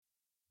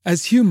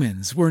As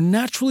humans, we're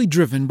naturally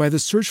driven by the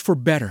search for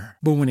better.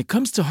 But when it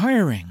comes to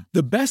hiring,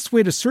 the best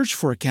way to search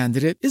for a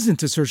candidate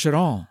isn't to search at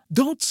all.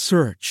 Don't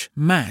search,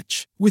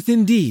 match with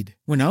Indeed.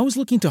 When I was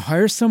looking to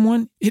hire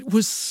someone, it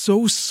was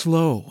so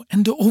slow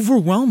and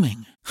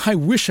overwhelming. I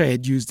wish I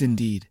had used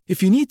Indeed.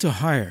 If you need to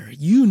hire,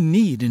 you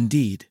need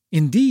Indeed.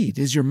 Indeed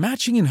is your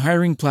matching and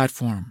hiring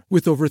platform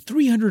with over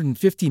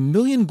 350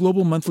 million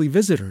global monthly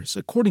visitors,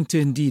 according to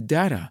Indeed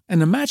data,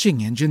 and a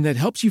matching engine that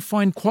helps you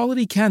find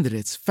quality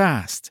candidates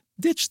fast.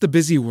 Ditch the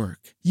busy work.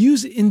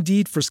 Use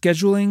Indeed for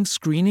scheduling,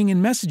 screening,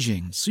 and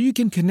messaging so you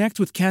can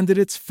connect with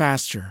candidates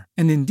faster.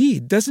 And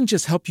Indeed doesn't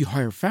just help you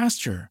hire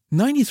faster.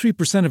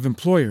 93% of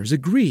employers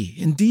agree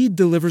Indeed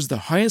delivers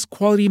the highest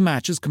quality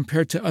matches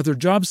compared to other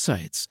job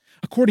sites,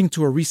 according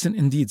to a recent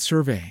Indeed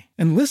survey.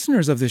 And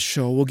listeners of this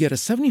show will get a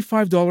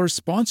 $75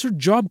 sponsored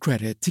job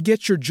credit to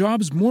get your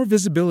jobs more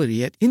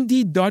visibility at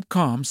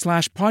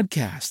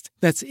Indeed.com/podcast.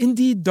 That's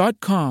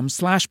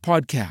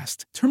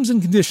Indeed.com/podcast. Terms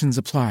and conditions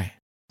apply.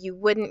 You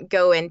wouldn't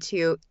go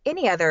into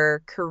any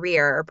other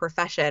career or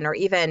profession or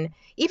even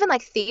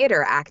like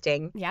theater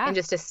acting and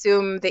just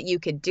assume that you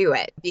could do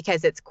it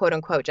because it's quote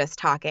unquote just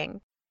talking.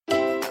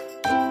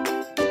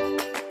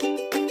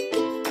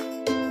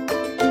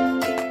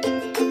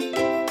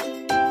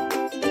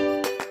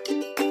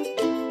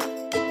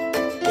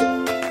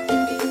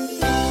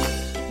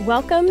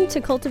 Welcome to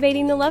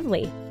Cultivating the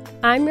Lovely.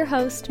 I'm your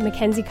host,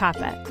 Mackenzie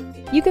Koppa.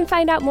 You can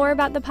find out more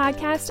about the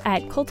podcast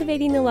at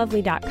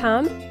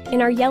cultivatingthelovely.com,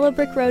 in our Yellow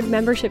Brick Road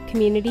membership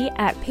community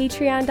at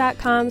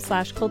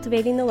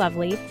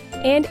patreon.com/cultivatingthelovely,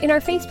 and in our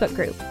Facebook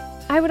group.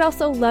 I would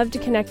also love to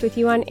connect with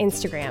you on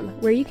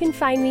Instagram, where you can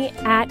find me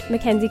at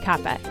Mackenzie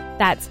Koppa.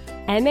 That's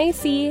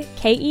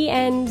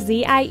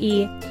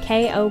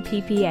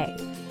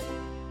MacKenziekoppa.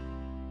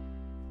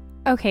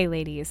 Okay,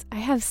 ladies, I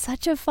have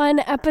such a fun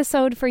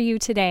episode for you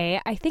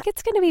today. I think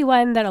it's going to be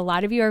one that a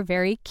lot of you are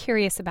very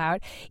curious about.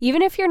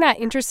 Even if you're not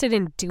interested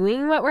in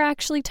doing what we're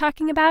actually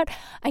talking about,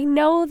 I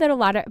know that a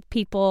lot of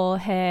people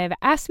have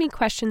asked me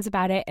questions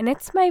about it, and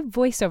it's my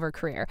voiceover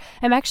career.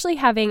 I'm actually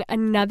having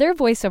another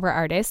voiceover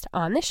artist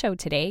on the show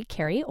today,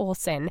 Carrie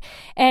Olson,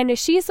 and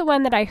she's the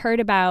one that I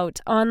heard about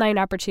online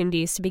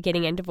opportunities to be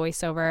getting into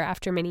voiceover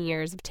after many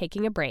years of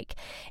taking a break.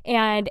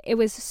 And it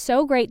was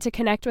so great to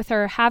connect with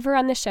her, have her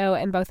on the show,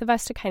 and both of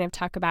us to kind of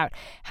talk about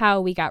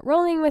how we got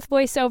rolling with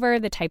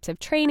voiceover, the types of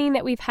training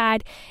that we've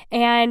had,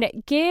 and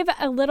give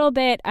a little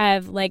bit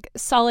of like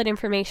solid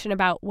information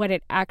about what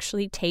it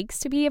actually takes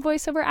to be a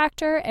voiceover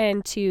actor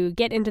and to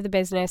get into the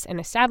business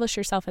and establish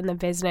yourself in the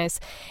business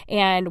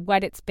and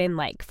what it's been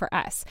like for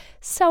us.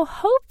 So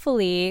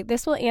hopefully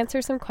this will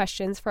answer some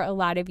questions for a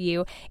lot of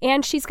you.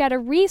 And she's got a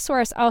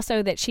resource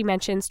also that she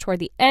mentions toward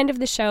the end of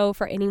the show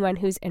for anyone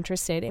who's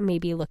interested in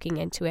maybe looking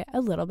into it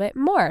a little bit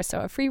more. So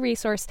a free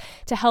resource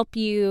to help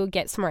you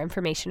get some more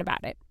information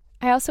about it.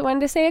 I also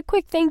wanted to say a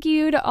quick thank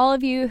you to all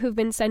of you who've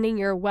been sending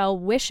your well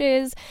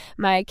wishes.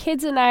 My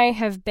kids and I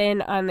have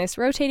been on this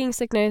rotating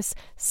sickness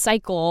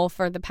cycle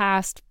for the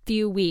past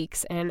few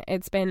weeks, and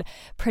it's been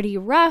pretty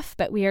rough,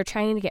 but we are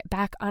trying to get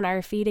back on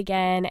our feet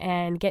again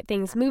and get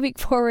things moving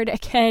forward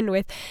again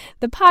with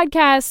the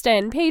podcast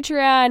and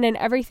Patreon and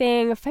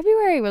everything.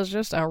 February was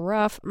just a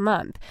rough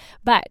month,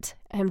 but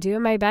I'm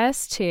doing my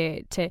best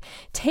to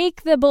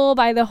take the bull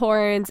by the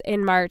horns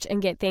in March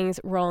and get things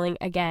rolling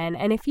again.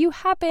 And if you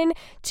happen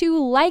to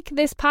like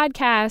this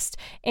podcast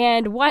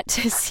and want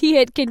to see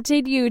it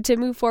continue to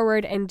move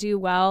forward and do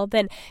well,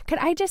 then could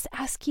I just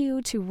ask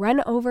you to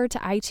run over to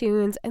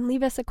iTunes and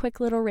leave us a quick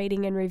little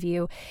rating and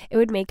review? It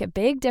would make a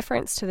big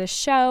difference to the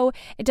show.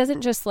 It doesn't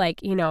just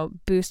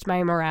boost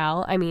my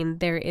morale. I mean,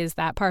 there is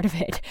that part of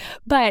it,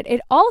 but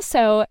it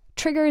also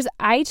triggers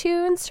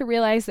iTunes to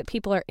realize that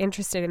people are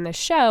interested in the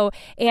show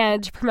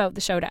and to promote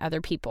the show to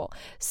other people.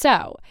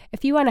 So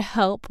if you want to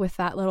help with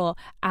that little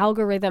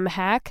algorithm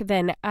hack,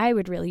 then I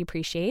would really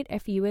appreciate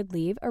if you would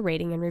leave a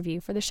rating and review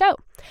for the show.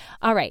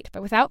 All right,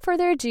 but without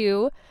further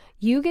ado,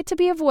 you get to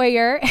be a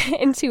voyeur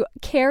into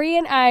Carrie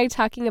and I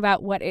talking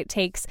about what it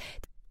takes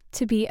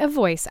to be a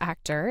voice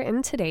actor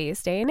in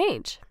today's day and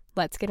age.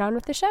 Let's get on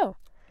with the show.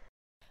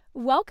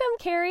 Welcome,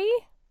 Carrie.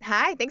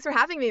 Hi, thanks for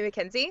having me,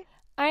 Mackenzie.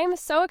 I am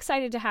so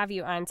excited to have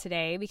you on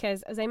today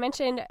because, as I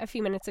mentioned a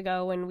few minutes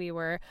ago when we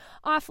were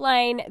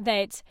offline,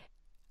 that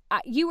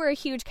you were a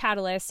huge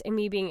catalyst in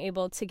me being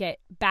able to get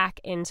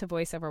back into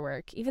voiceover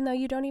work, even though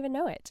you don't even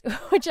know it,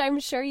 which I'm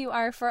sure you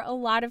are for a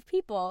lot of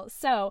people.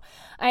 So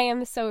I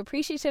am so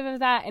appreciative of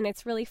that, and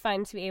it's really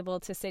fun to be able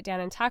to sit down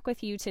and talk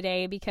with you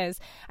today because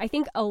I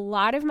think a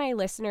lot of my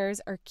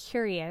listeners are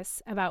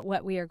curious about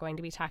what we are going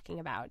to be talking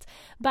about.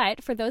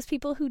 But for those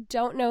people who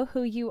don't know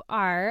who you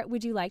are,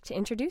 would you like to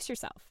introduce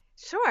yourself?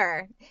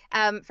 Sure.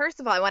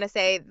 First of all, I want to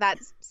say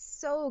that's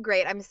so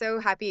great. I'm so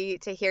happy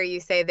to hear you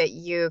say that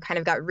you kind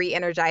of got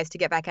re-energized to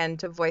get back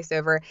into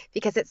voiceover,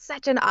 because it's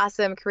such an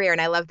awesome career. And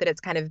I love that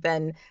it's kind of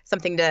been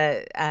something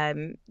to,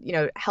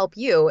 help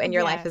you in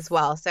your life as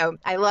well. So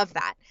I love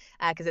that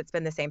because it's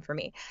been the same for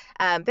me.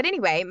 But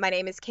anyway, my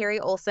name is Carrie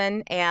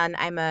Olson, and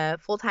I'm a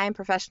full-time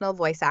professional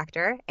voice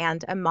actor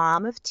and a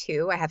mom of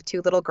two. I have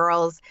two little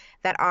girls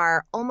that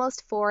are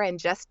almost 5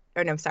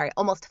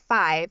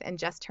 and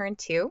just turned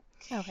 2.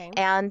 Okay.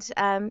 And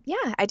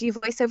I do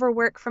voiceover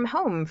work from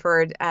home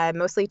for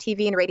mostly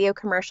TV and radio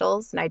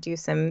commercials, and I do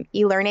some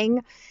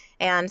e-learning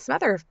and some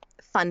other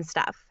fun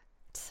stuff.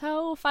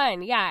 So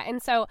fun. Yeah.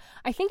 And so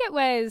I think it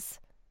was,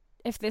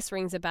 if this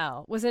rings a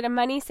bell, was it a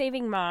Money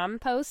Saving Mom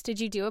post? Did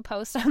you do a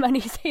post on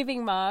Money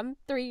Saving Mom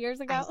 3 years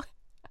ago?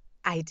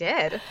 I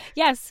did.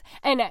 Yes.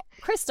 And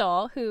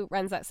Crystal, who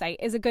runs that site,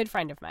 is a good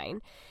friend of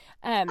mine.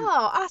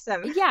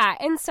 Awesome. Yeah.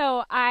 And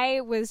so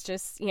I was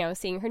just,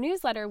 seeing her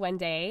newsletter one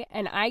day,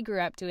 and I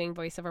grew up doing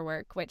voiceover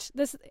work,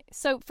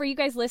 so for you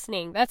guys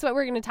listening, that's what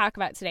we're going to talk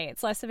about today.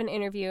 It's less of an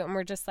interview, and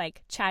we're just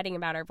like chatting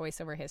about our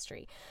voiceover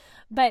history.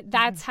 But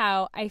that's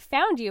how I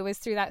found you, was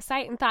through that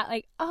site, and thought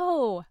like,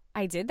 oh,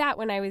 I did that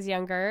when I was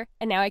younger,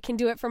 and now I can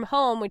do it from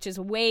home, which is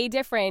way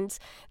different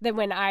than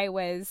when I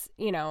was,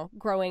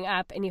 growing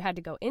up and you had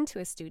to go into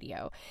a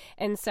studio.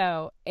 And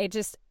so it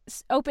just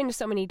opened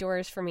so many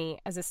doors for me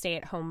as a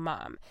stay-at-home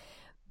mom.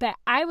 But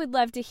I would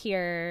love to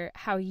hear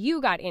how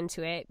you got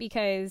into it,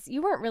 because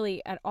you weren't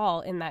really at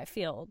all in that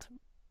field,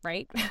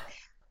 right?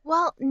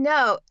 Well,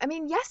 no. I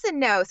mean, yes and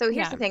no. So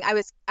here's the thing. I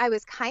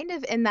was kind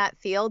of in that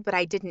field, but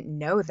I didn't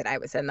know that I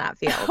was in that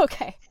field.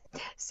 Okay.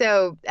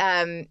 So,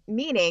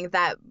 meaning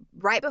that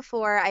right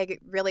before I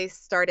really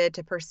started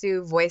to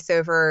pursue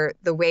voiceover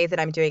the way that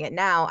I'm doing it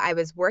now, I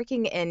was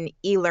working in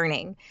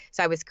e-learning.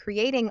 So I was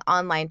creating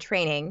online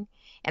training,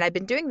 and I've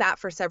been doing that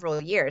for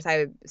several years.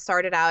 I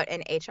started out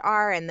in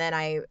HR, and then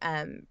I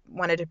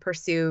wanted to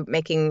pursue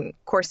making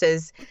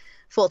courses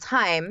full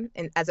time,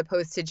 as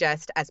opposed to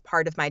just as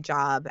part of my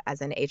job as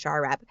an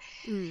HR rep.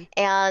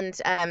 And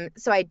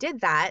so I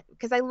did that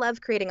because I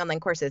love creating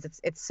online courses.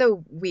 It's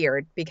so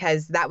weird,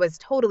 because that was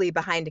totally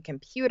behind a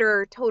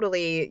computer,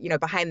 totally,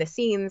 behind the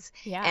scenes.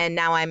 Yeah. And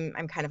now I'm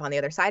kind of on the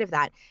other side of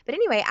that. But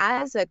anyway,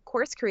 as a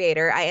course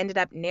creator, I ended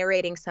up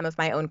narrating some of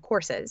my own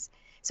courses.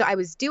 So I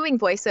was doing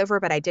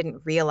voiceover, but I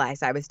didn't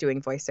realize I was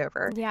doing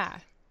voiceover. Yeah.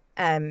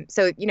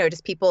 So,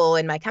 just people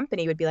in my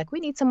company would be like, we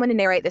need someone to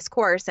narrate this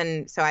course.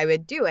 And so I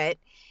would do it,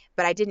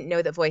 but I didn't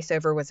know that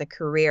voiceover was a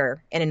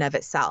career in and of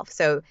itself.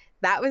 So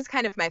that was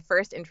kind of my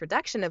first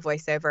introduction to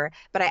voiceover.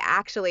 But I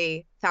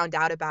actually found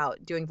out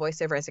about doing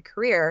voiceover as a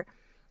career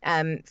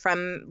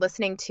from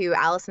listening to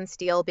Allison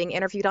Steele being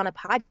interviewed on a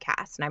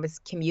podcast. And I was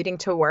commuting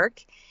to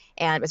work,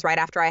 and it was right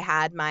after I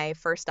had my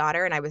first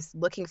daughter, and I was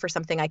looking for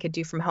something I could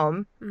do from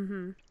home.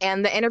 Mm-hmm.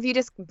 And the interview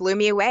just blew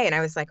me away. And I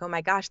was like, oh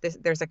my gosh,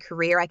 there's a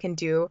career I can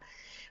do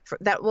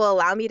that will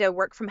allow me to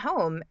work from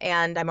home.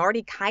 And I'm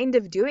already kind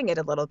of doing it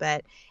a little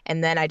bit.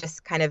 And then I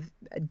just kind of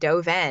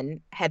dove in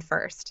head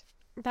first.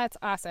 That's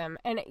awesome.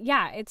 And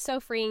yeah, it's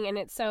so freeing, and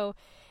it's so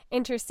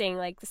interesting,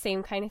 like the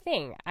same kind of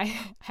thing.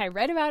 I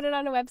read about it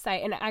on a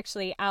website, and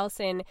actually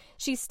Allison,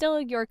 she's still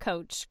your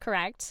coach,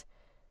 correct?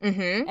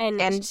 Mm-hmm.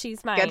 And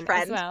she's mine good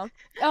friend as well.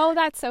 Oh,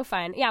 that's so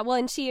fun. Yeah. Well,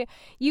 and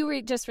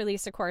you just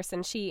released a course,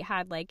 and she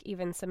had like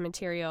even some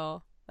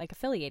material like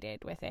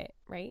affiliated with it,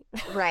 right?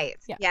 Right.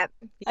 Yeah. Yep.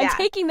 I'm Yeah.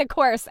 taking the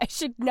course. I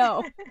should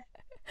know.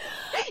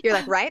 You're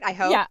like, right? I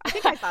hope. Yeah. I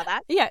think I saw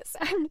that. Yes.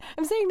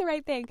 I'm saying the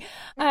right thing.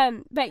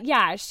 But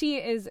yeah, she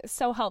is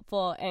so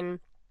helpful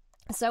and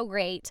so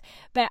great.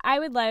 But I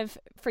would love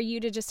for you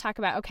to just talk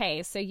about,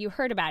 okay, so you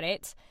heard about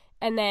it,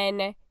 and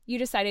then you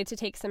decided to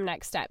take some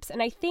next steps.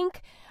 And I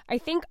think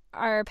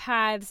our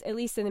paths, at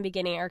least in the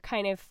beginning, are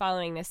kind of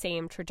following the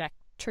same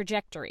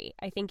trajectory.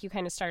 I think you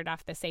kind of started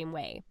off the same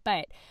way.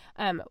 But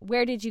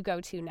where did you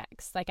go to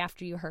next, like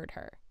after you heard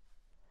her?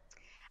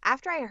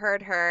 After I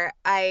heard her,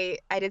 I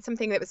did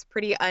something that was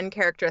pretty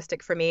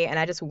uncharacteristic for me, and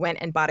I just went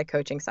and bought a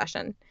coaching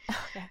session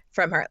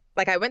from her.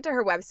 Like, I went to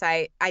her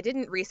website. I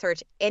didn't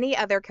research any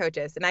other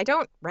coaches, and I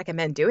don't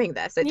recommend doing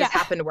this. It just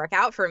happened to work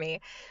out for me.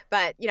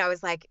 But, I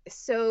was like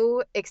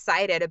so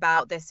excited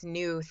about this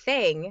new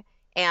thing,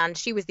 and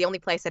she was the only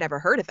place I'd ever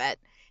heard of it.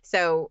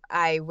 So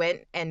I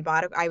went and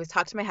I was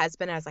talking to my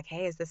husband, and I was like,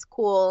 hey, is this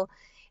cool?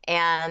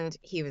 And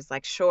he was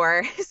like,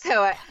 sure.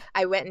 So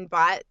I went and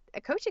bought a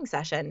coaching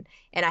session,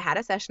 and I had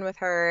a session with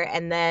her,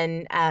 and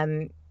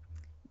then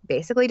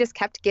basically just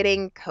kept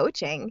getting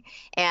coaching,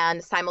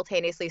 and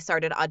simultaneously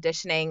started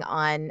auditioning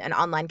on an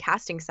online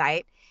casting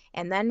site,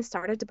 and then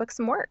started to book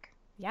some work.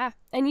 Yeah.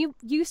 And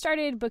you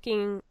started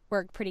booking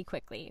work pretty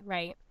quickly,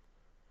 right?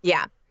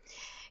 Yeah.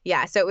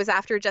 Yeah. So it was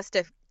after just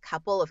a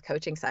couple of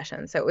coaching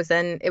sessions. So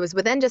it was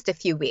within just a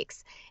few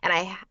weeks. And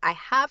I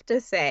have to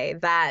say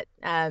that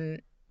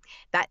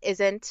that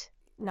isn't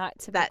not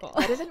typical.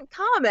 That isn't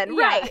common.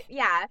 Yeah. Right.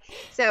 Yeah.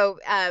 So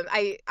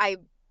I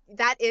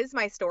that is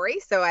my story.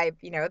 So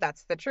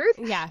that's the truth.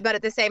 Yeah. But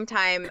at the same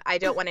time, I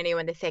don't want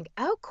anyone to think,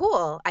 oh,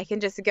 cool, I can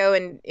just go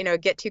and,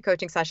 get 2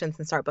 coaching sessions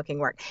and start booking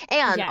work.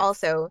 And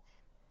also,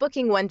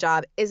 booking one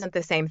job isn't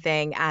the same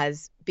thing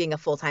as being a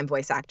full-time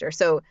voice actor.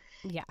 So,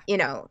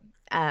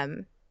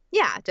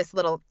 just a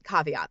little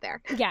caveat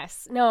there.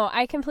 Yes. No,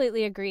 I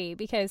completely agree,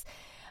 because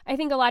I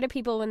think a lot of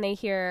people, when they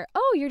hear,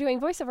 oh, you're doing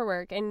voiceover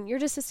work and you're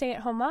just a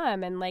stay-at-home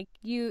mom, and like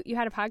you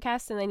had a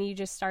podcast and then you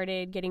just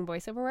started getting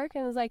voiceover work,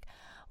 and it was like,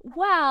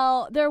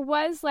 well, there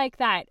was like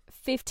that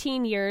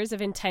 15 years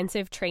of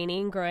intensive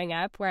training growing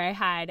up where I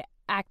had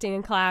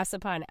acting class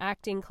upon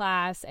acting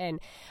class,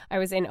 and I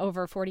was in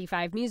over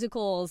 45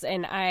 musicals,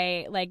 and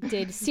I like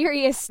did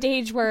serious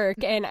stage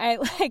work, and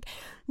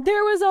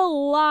there was a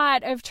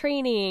lot of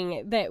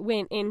training that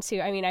went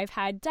into, I've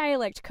had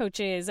dialect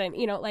coaches, and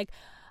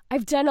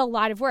I've done a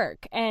lot of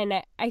work.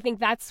 And I think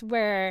that's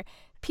where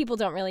people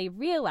don't really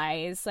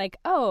realize, like,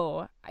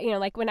 oh,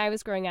 like when I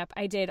was growing up,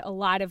 I did a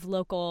lot of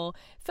local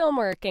film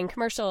work and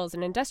commercials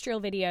and industrial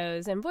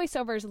videos and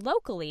voiceovers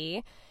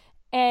locally.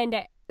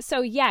 And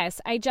so, yes,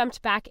 I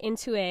jumped back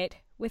into it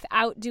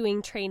without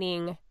doing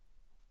training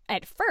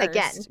at first,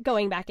 again,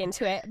 going back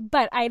into it.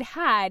 But I'd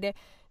had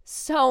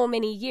so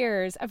many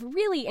years of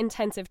really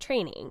intensive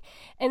training.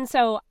 And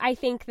so I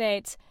think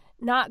that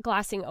not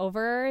glossing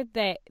over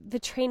that the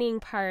training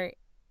part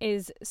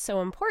is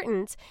so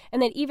important. And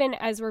that even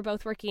as we're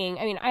both working,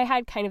 I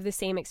had kind of the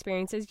same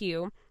experience as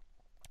you.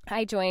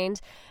 I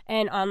joined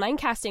an online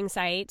casting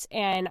site,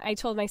 and I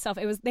told myself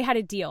they had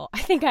a deal.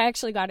 I think I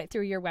actually got it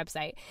through your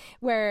website,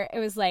 where it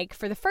was like,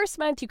 for the first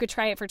month, you could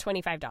try it for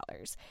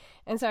 $25.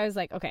 And so I was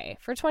like, okay,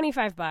 for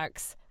 $25,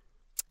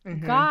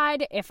 mm-hmm.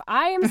 God, if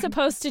I am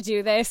supposed to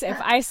do this, if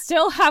I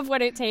still have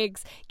what it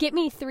takes, get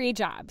me 3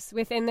 jobs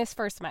within this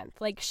first month.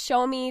 Like,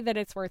 show me that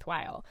it's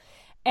worthwhile.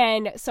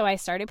 And so I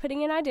started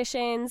putting in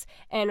auditions,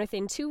 and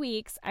within 2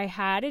 weeks, I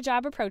had a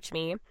job approach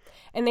me,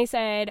 and they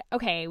said,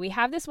 okay, we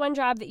have this one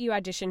job that you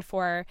auditioned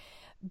for,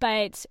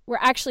 but we're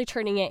actually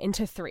turning it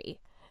into 3.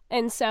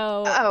 And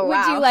so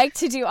would you like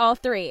to do all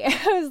 3?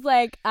 I was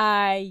like,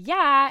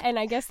 yeah. And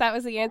I guess that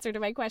was the answer to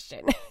my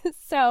question.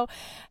 So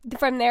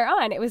from there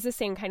on, it was the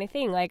same kind of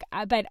thing. Like,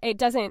 but it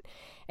doesn't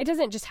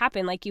just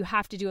happen. Like, you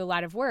have to do a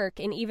lot of work.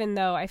 And even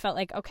though I felt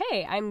like,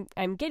 okay,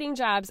 I'm getting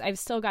jobs, I've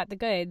still got the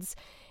goods,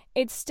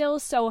 it's still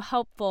so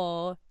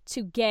helpful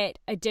to get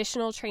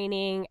additional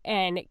training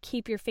and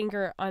keep your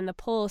finger on the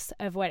pulse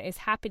of what is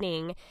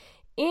happening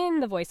in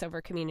the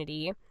voiceover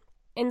community.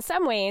 In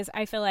some ways,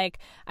 I feel like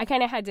I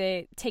kind of had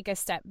to take a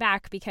step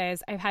back,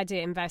 because I've had to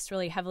invest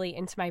really heavily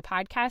into my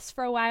podcast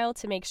for a while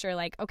to make sure,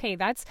 like, okay,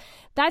 that's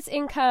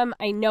income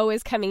I know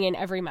is coming in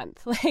every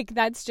month. Like,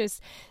 that's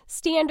just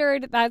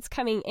standard, that's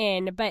coming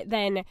in. But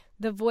then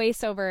the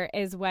voiceover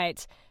is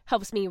what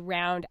helps me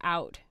round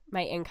out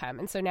my income.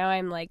 And so now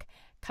I'm like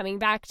coming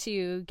back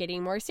to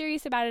getting more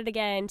serious about it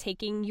again,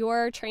 taking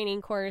your training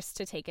course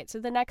to take it to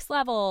the next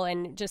level,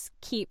 and just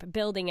keep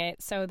building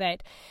it so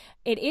that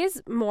it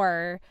is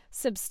more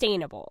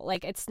sustainable.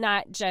 Like, it's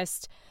not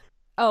just,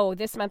 oh,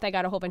 this month I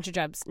got a whole bunch of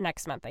jobs,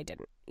 next month I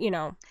didn't,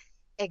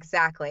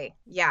 Exactly.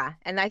 Yeah.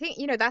 And I think,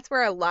 that's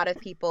where a lot of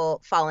people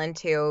fall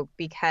into,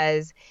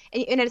 because,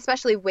 and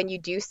especially when you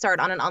do start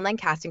on an online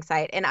casting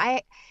site, and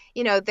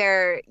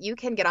you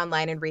can get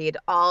online and read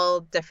all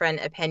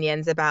different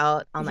opinions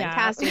about online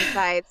casting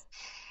sites.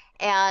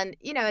 And,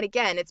 and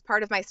again, it's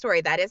part of my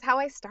story. That is how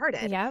I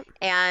started. Yeah.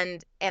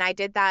 And I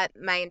did that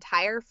my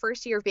entire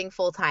first year of being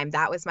full-time.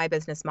 That was my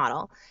business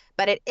model.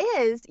 But it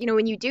is,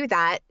 when you do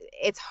that,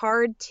 it's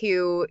hard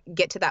to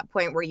get to that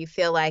point where you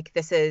feel like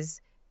this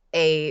is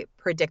a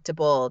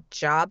predictable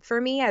job for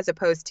me, as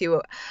opposed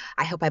to,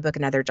 I hope I book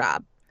another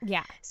job.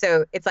 Yeah.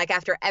 So it's like,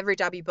 after every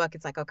job you book,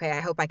 it's like, okay, I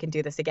hope I can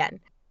do this again.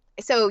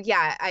 So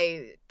yeah,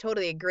 I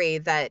totally agree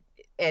that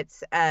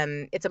it's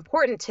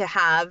important to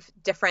have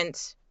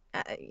different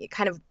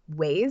kind of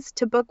ways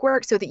to book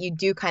work, so that you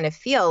do kind of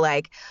feel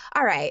like,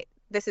 all right,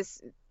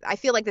 I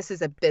feel like this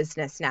is a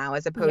business now,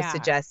 as opposed to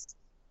just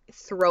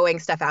throwing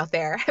stuff out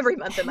there every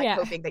month and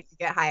hoping that you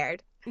get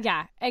hired.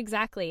 Yeah,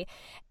 exactly.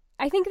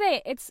 I think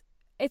that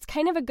it's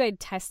kind of a good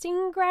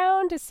testing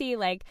ground to see,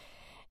 like,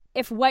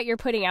 if what you're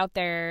putting out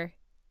there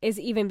is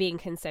even being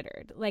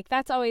considered. Like,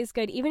 that's always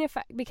good, even if,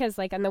 because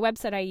like on the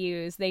website I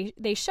use,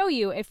 they show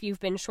you if you've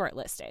been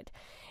shortlisted.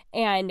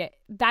 And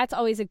that's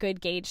always a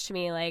good gauge to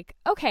me. Like,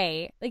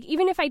 okay, like,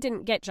 even if I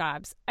didn't get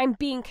jobs, I'm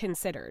being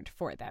considered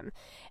for them.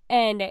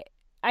 And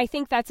I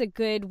think that's a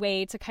good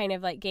way to kind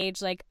of like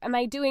gauge, like, am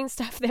I doing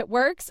stuff that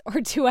works,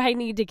 or do I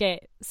need to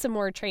get some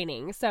more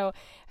training? So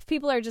if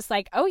people are just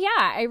like, oh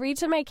yeah, I read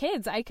to my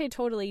kids, I could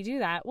totally do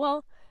that.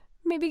 Well,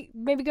 maybe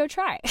go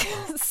try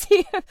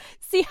see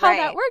how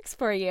that works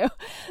for you.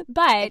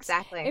 But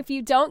exactly, if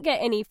you don't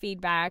get any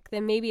feedback,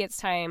 then maybe it's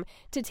time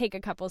to take a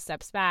couple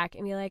steps back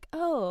and be like,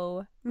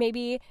 oh,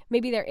 maybe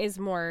there is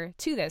more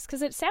to this,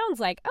 because it sounds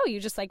like, oh, you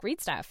just like read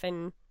stuff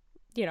and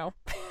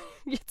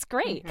it's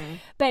great. Mm-hmm.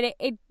 But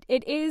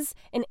it is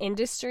an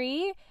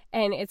industry,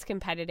 and it's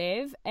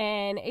competitive,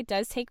 and it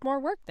does take more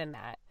work than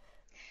that.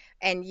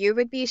 And you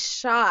would be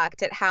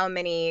shocked at how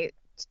many,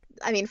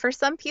 I mean, for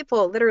some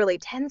people, literally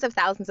tens of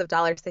thousands of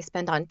dollars they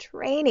spend on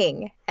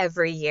training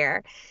every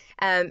year.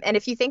 And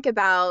if you think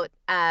about,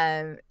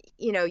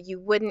 you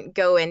wouldn't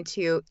go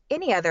into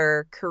any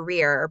other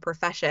career or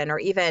profession or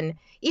even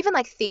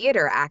like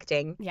theater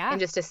acting and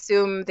just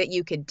assume that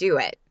you could do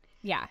it.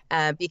 Yeah.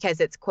 Because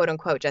it's quote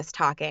unquote just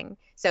talking.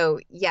 So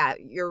yeah,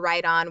 you're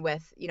right on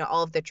with,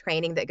 all of the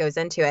training that goes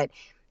into it.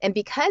 And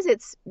because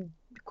it's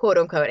quote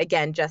unquote,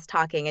 again, just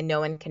talking and no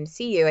one can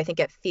see you, I think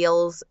it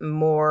feels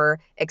more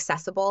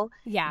accessible.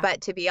 Yeah.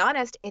 But to be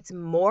honest, it's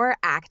more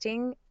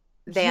acting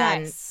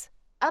than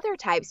other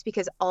types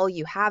because all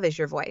you have is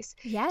your voice.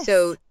 Yes.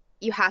 So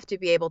you have to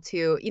be able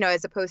to,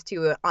 as opposed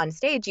to on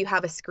stage, you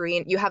have a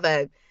screen, you have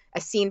a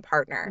scene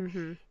partner.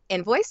 Mm-hmm.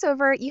 In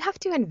voiceover, you have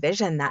to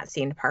envision that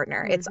scene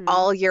partner. Mm-hmm. It's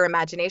all your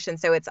imagination.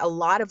 So it's a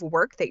lot of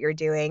work that you're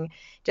doing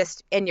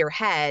just in your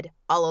head,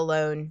 all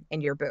alone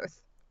in your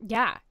booth.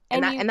 Yeah.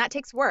 And that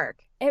takes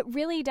work. It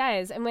really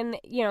does. And when,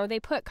 they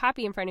put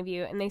copy in front of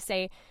you and they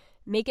say,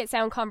 make it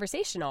sound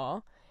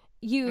conversational,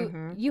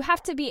 you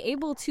have to be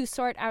able to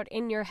sort out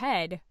in your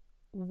head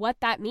what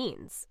that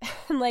means.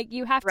 Like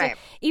you have to,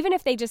 even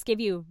if they just give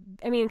you,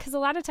 because a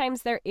lot of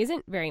times there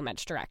isn't very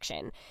much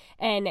direction.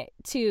 And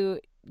to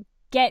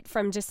get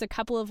from just a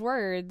couple of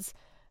words,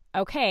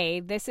 okay,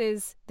 this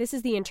is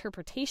the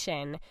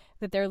interpretation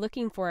that they're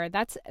looking for.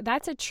 That's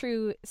a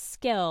true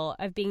skill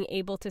of being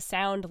able to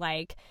sound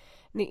like,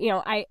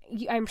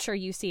 I'm sure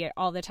you see it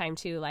all the time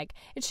too. Like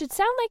it should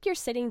sound like you're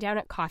sitting down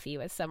at coffee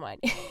with someone.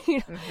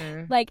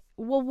 Like,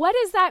 well, what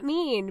does that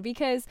mean?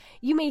 Because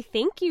you may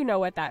think you know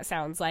what that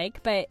sounds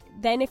like, but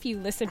then if you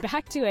listen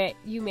back to it,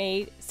 you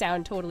may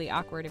sound totally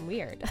awkward and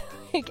weird.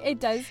 Like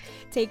it does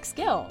take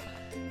skill.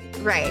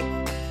 Right.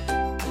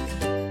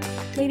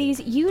 Ladies,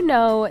 you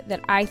know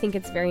that I think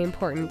it's very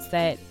important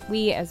that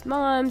we as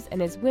moms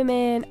and as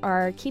women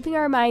are keeping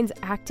our minds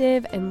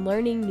active and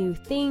learning new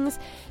things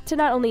to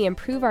not only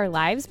improve our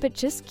lives, but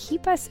just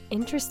keep us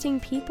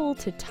interesting people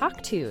to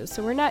talk to.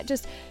 So we're not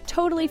just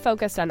totally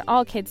focused on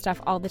all kid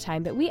stuff all the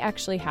time, but we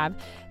actually have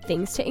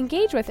things to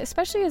engage with,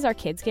 especially as our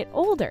kids get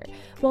older.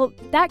 Well,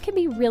 that can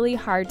be really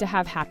hard to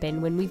have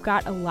happen when we've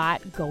got a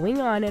lot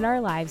going on in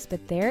our lives,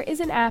 but there is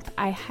an app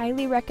I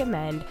highly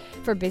recommend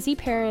for busy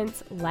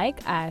parents like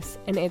us,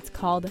 and it's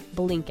called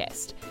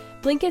Blinkist.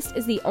 Blinkist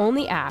is the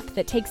only app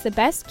that takes the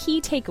best key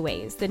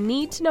takeaways, the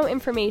need-to-know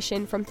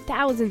information from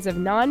thousands of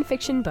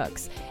nonfiction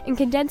books, and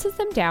condenses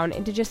them down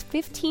into just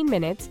 15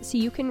 minutes so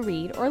you can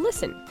read or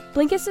listen.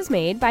 Blinkist is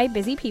made by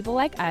busy people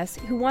like us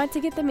who want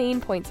to get the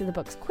main points of the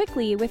books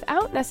quickly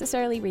without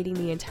necessarily reading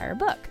the entire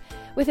book.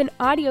 With an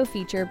audio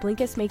feature,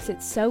 Blinkist makes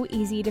it so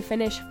easy to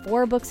finish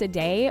 4 books a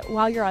day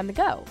while you're on the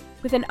go.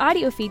 With an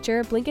audio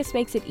feature, Blinkist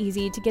makes it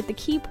easy to get the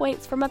key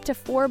points from up to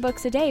 4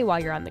 books a day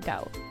while you're on the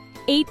go.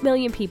 8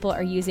 million people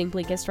are using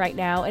Blinkist right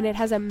now, and it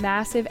has a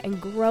massive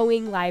and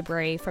growing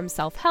library from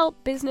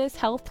self-help, business,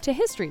 health, to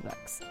history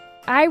books.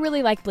 I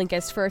really like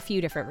Blinkist for a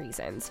few different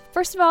reasons.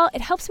 First of all,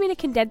 it helps me to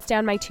condense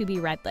down my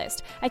to-be-read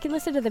list. I can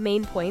listen to the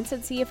main points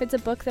and see if it's a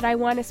book that I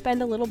want to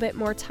spend a little bit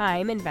more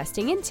time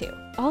investing into.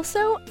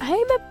 Also,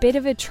 I'm a bit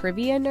of a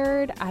trivia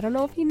nerd. I don't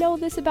know if you know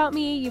this about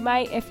me. You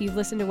might if you've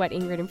listened to what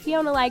Ingrid and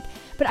Fiona like,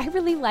 but I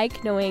really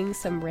like knowing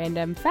some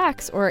random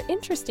facts or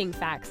interesting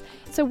facts.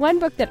 So one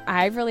book that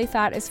I've really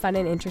thought is fun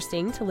and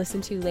interesting to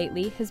listen to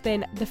lately has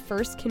been The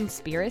First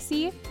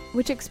Conspiracy,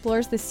 which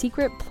explores the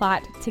secret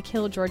plot to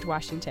kill George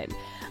Washington.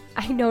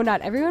 I know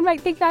not everyone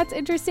might think that's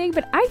interesting,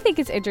 but I think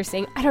it's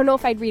interesting. I don't know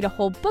if I'd read a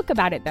whole book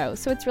about it, though,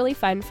 so it's really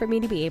fun for me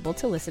to be able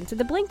to listen to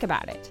the Blink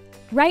about it.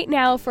 Right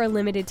now, for a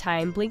limited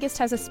time, Blinkist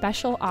has a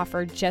special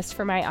offer just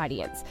for my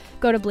audience.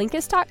 Go to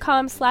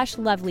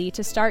Blinkist.com/lovely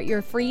to start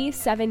your free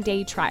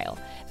 7-day trial.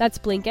 That's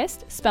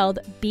Blinkist, spelled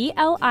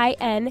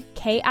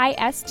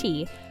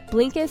BLINKIST,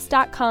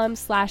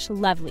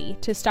 Blinkist.com/lovely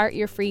to start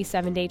your free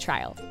 7-day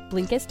trial.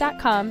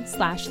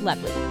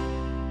 Blinkist.com/lovely.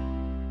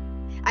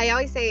 I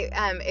always say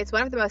it's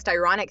one of the most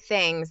ironic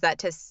things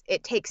that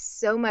it takes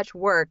so much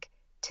work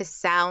to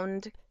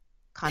sound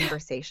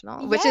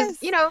conversational, which is,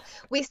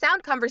 we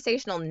sound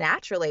conversational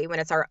naturally when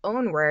it's our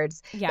own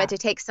words, but to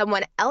take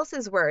someone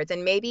else's words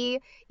and maybe,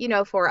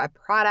 for a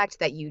product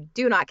that you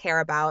do not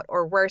care about,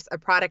 or worse, a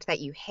product that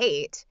you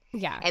hate.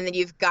 Yeah. And then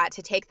you've got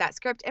to take that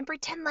script and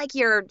pretend like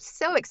you're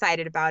so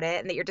excited about it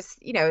and that you're just,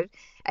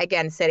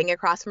 again, sitting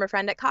across from a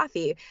friend at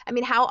coffee. I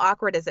mean, how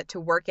awkward is it to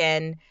work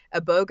in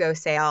a BOGO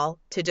sale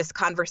to just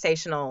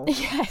conversational,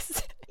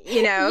 yes.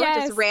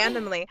 Just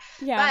randomly.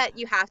 Yeah. But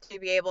you have to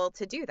be able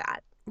to do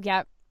that.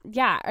 Yep.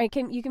 Yeah,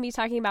 you can be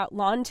talking about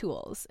lawn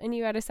tools and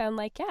you got to sound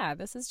like, yeah,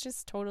 this is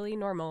just totally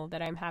normal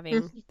that I'm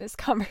having this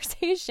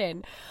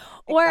conversation.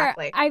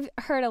 Exactly. Or I've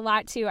heard a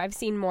lot too, I've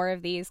seen more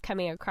of these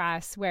coming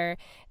across where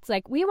it's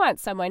like, we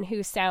want someone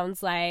who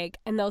sounds like,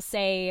 and they'll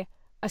say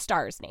a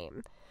star's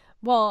name.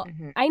 Well,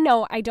 I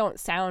know I don't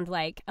sound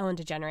like Ellen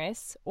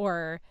DeGeneres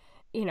or,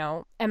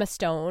 Emma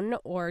Stone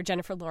or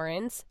Jennifer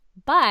Lawrence,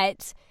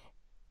 but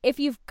if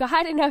you've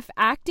got enough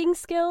acting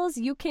skills,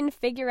 you can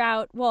figure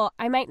out, well,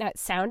 I might not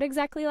sound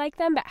exactly like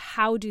them, but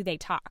how do they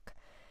talk?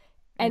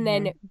 And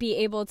then be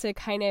able to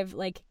kind of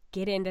like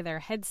get into their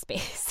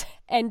headspace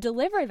and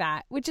deliver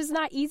that, which is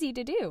not easy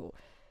to do.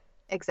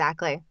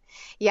 Exactly.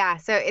 Yeah.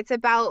 So it's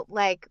about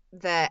like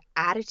the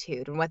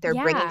attitude and what they're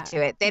bringing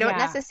to it. They don't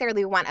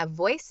necessarily want a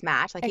voice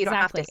match. Like you don't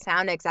have to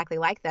sound exactly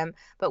like them,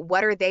 but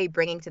what are they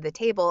bringing to the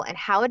table and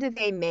how do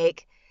they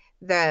make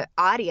the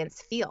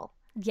audience feel?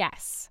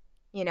 Yes.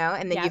 You know,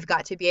 and then you've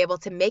got to be able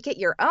to make it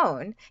your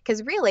own,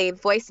 because really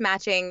voice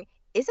matching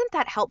isn't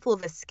that helpful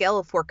of a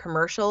skill for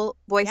commercial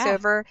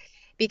voiceover,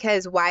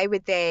 because why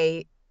would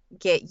they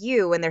get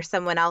you when there's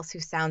someone else who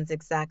sounds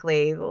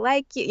exactly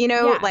like you, you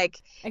know,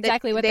 like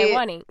exactly what they're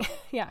wanting.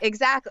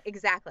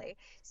 Exactly.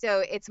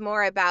 So it's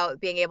more about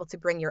being able to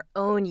bring your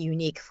own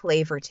unique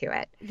flavor to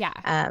it.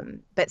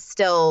 But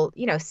still,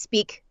 you know,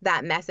 speak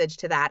that message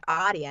to that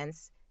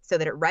audience so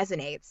that it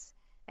resonates.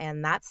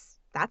 And that's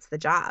the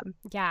job.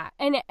 Yeah.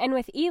 And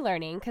with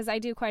e-learning, because I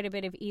do quite a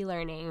bit of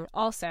e-learning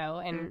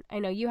also, and I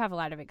know you have a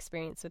lot of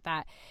experience with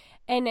that,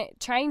 and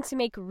trying to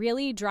make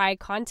really dry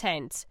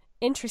content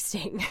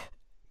interesting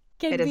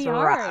can be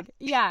hard. Rough.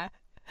 Yeah.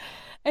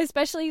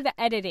 Especially the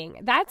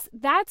editing.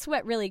 That's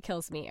what really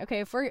kills me.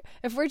 Okay, if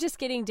we're just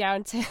getting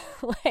down to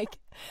like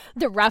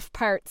the rough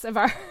parts of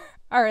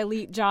our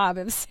elite job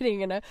of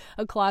sitting in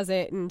a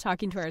closet and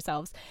talking to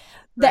ourselves.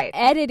 The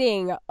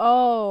editing,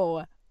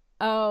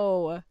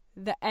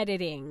 the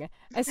editing,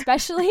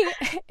 especially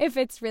if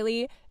it's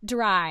really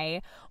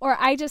dry. Or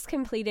I just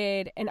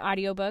completed an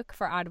audiobook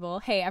for Audible.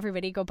 Hey,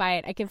 everybody, go buy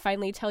it. I can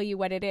finally tell you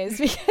what it is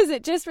because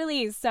it just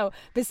released. So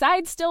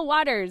besides Still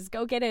Waters,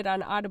 go get it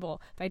on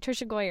Audible by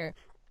Trisha Goyer.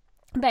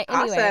 But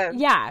anyway,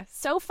 awesome.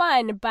 So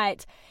fun.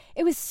 But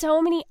it was so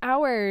many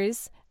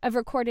hours of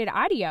recorded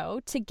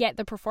audio to get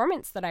the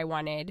performance that I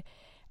wanted.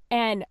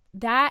 And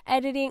that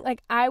editing,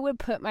 like I would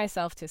put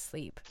myself to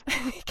sleep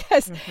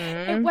because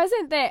it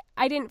wasn't that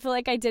I didn't feel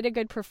like I did a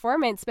good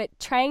performance, but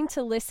trying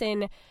to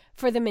listen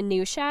for the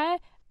minutia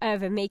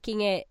of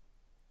making it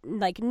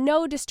like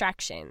no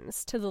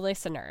distractions to the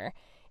listener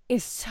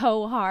is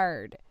so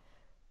hard.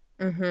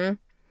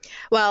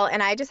 Well,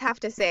 and I just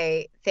have to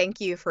say thank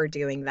you for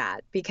doing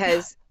that,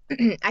 because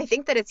I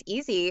think that it's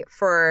easy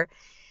for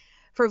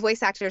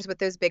voice actors with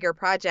those bigger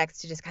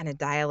projects to just kind of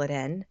dial it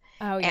in.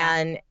 Oh,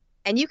 yeah.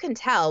 And you can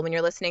tell when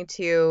you're listening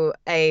to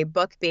a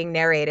book being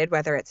narrated,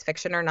 whether it's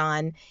fiction or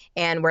non,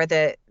 and where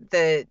the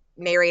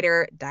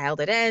narrator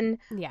dialed it in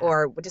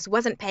or just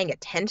wasn't paying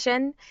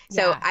attention.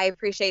 So I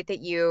appreciate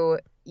that you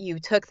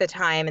took the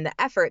time and the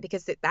effort,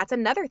 because that's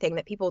another thing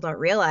that people don't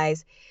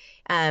realize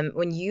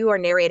when you are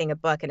narrating a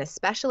book, and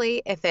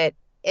especially if it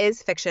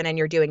is fiction and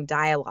you're doing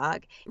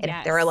dialogue and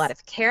if there are a lot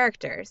of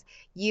characters,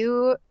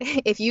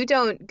 if you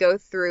don't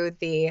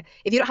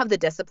have the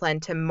discipline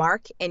to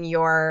mark in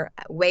your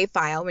WAV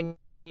file when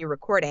you're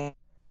recording,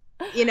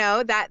 you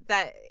know,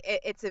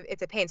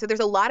 it's a pain. So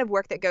there's a lot of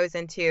work that goes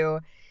into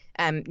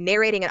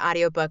narrating an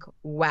audiobook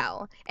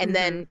well. And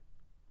then,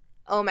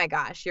 oh my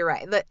gosh, you're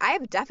right. I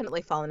have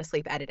definitely fallen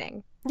asleep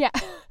editing. Yeah.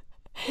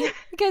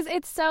 Because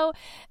it's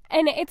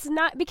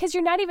not because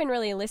you're not even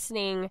really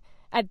listening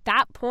at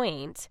that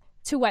point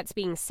to what's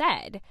being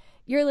said.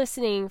 You're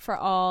listening for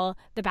all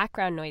the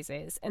background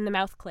noises and the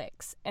mouth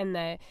clicks and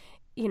the,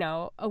 you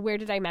know, where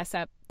did I mess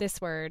up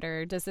this word,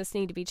 or does this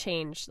need to be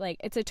changed? Like,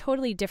 it's a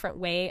totally different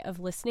way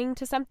of listening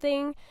to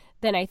something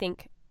than I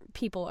think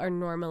people are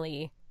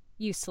normally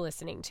used to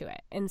listening to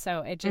it. And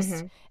so it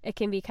just, it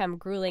can become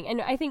grueling.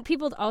 And I think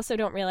people also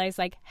don't realize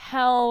like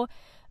how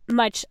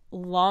much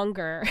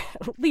longer,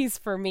 at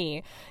least for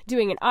me,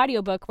 doing an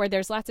audiobook where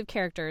there's lots of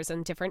characters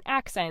and different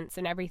accents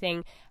and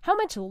everything, how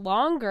much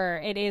longer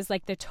it is,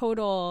 like the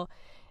total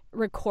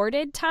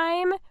recorded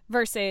time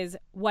versus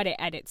what it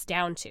edits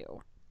down to.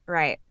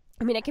 Right.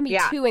 I mean, it can be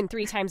 2 and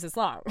 3 times as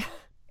long.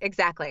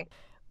 Exactly.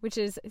 Which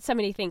is,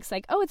 somebody thinks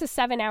like, oh, it's a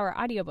 7-hour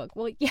audiobook.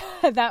 Well, yeah,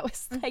 that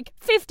was like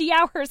 50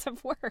 hours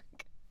of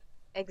work.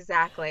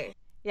 Exactly.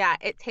 Yeah,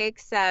 it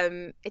takes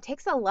a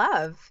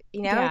love,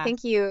 you know. I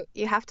think you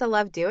have to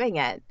love doing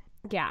it.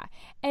 Yeah.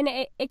 And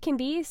it can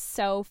be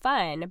so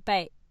fun,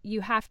 but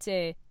you have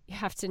to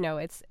know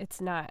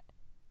it's not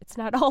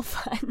all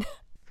fun.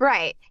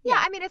 Right. Yeah,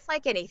 I mean, it's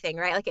like anything,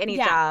 right? Like any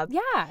job.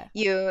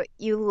 Yeah.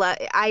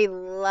 I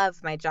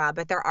love my job,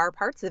 but there are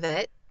parts of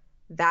it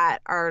that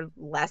are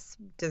less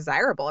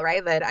desirable,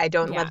 right? That I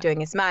don't love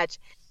doing as much.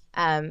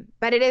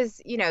 But it is,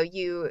 you know,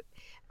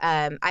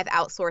 I've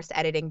outsourced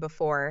editing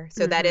before.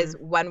 So that is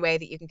one way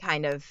that you can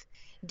kind of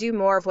do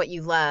more of what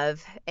you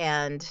love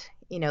and,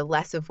 you know,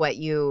 less of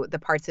the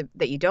parts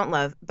that you don't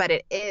love. But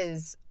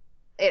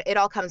it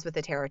all comes with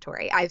the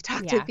territory. I've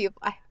talked to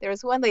people. There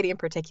was one lady in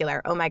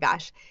particular. Oh my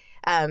gosh.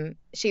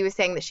 She was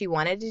saying that she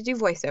wanted to do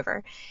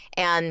voiceover,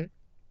 and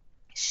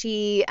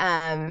she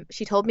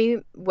told me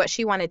what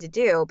she wanted to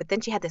do, but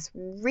then she had this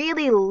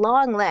really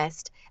long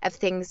list of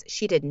things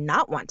she did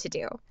not want to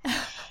do.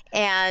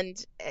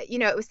 And, you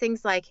know, it was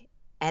things like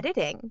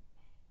editing,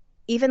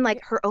 even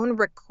like her own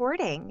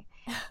recording,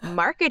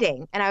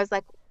 marketing. And I was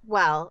like,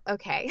 Well,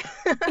 okay.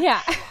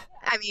 Yeah.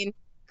 I mean,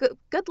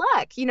 good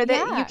luck. You know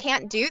that you Yeah.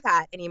 can't do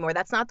that anymore.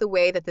 That's not the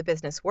way that the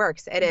business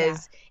works. It Yeah.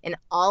 is an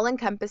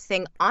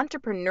all-encompassing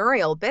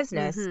entrepreneurial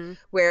business Mm-hmm.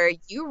 where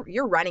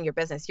you're running your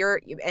business.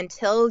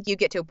 Until you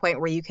get to a point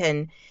where you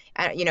can,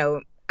 you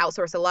know,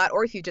 outsource a lot,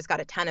 or if you just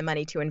got a ton of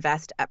money to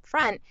invest up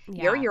front,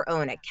 you're Yeah. your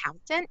own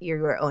accountant, you're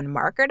your own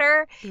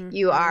marketer, Mm-hmm.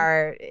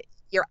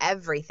 you're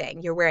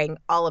everything. You're wearing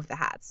all of the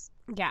hats.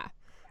 Yeah.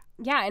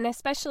 Yeah, and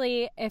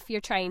especially if you're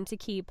trying to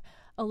keep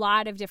a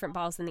lot of different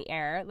balls in the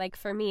air. Like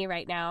for me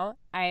right now,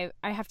 I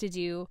have to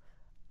do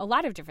a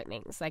lot of different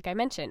things. Like I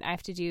mentioned, I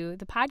have to do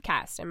the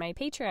podcast and my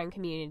Patreon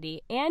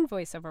community and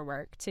voiceover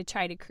work to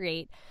try to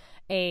create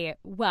a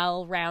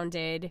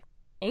well-rounded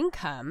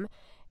income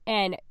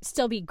and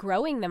still be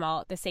growing them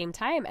all at the same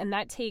time. And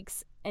that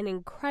takes an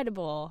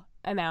incredible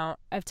amount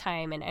of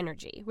time and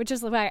energy, which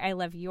is why I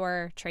love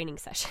your training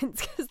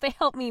sessions because they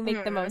help me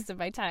make the most of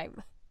my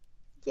time.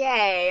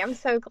 Yay, I'm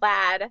so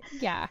glad.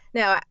 Yeah.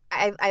 No,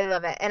 I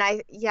love it. And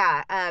I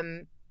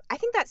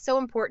think that's so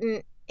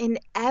important in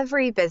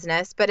every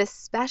business, but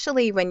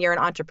especially when you're an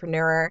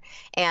entrepreneur.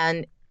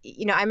 And,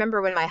 you know, I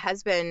remember when my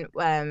husband,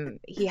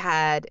 he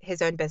had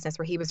his own business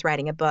where he was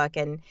writing a book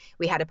and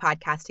we had a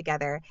podcast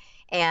together.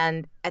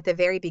 And at the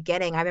very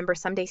beginning, I remember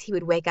some days he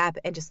would wake up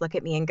and just look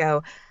at me and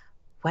go,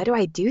 what do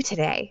I do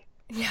today?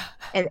 Yeah.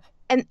 And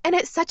and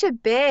it's such a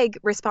big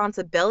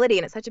responsibility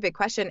and it's such a big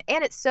question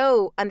and it's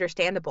so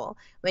understandable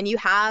when you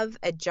have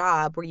a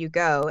job where you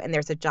go and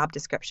there's a job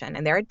description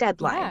and there are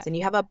deadlines Yeah. and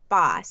you have a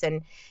boss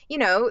and you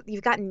know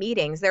you've got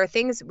meetings. There are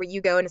things where you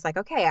go and it's like,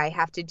 okay, I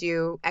have to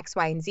do X,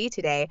 Y, and Z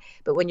today.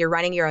 But when you're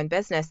running your own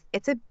business,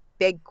 it's a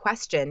big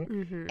question.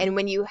 Mm-hmm. And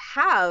when you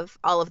have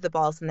all of the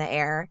balls in the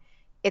air,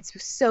 it's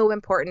so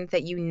important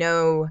that you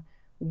know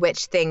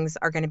which things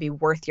are going to be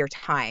worth your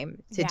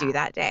time to do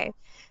that day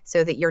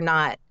so that you're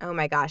not, oh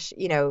my gosh,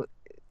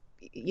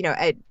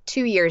 at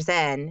 2 years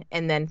in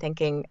and then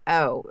thinking,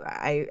 oh,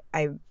 I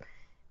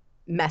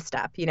messed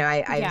up.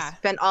 I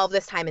spent all of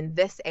this time in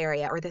this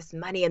area or this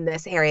money in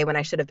this area when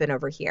I should have been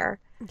over here.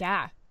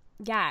 Yeah.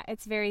 Yeah,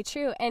 it's very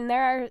true. And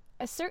there are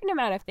a certain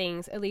amount of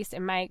things, at least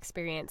in my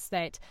experience,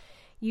 that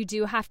you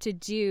do have to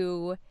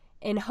do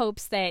in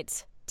hopes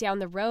that down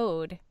the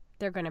road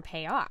they're going to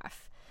pay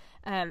off.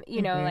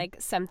 Know, like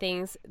some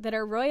things that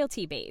are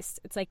royalty based.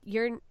 It's like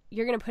you're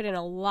going to put in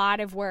a lot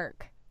of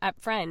work up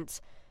front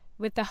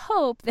with the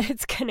hope that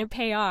it's going to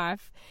pay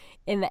off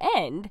in the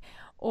end.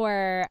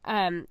 Or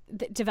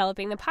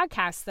developing the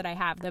podcast that I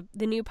have,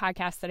 the new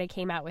podcast that I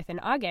came out with in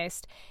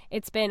August.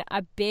 It's been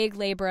a big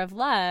labor of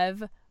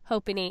love,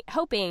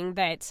 hoping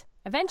that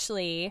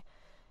eventually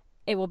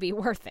it will be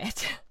worth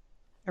it.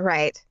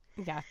 Right.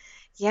 Yeah.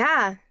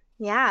 Yeah.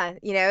 Yeah.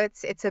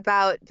 It's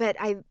about, but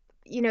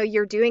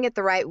you're doing it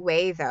the right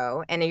way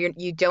though. And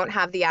you don't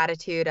have the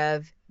attitude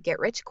of get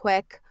rich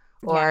quick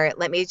or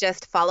let me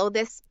just follow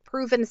this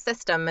proven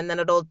system and then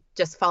it'll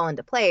just fall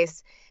into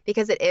place,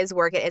 because it is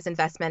work, it is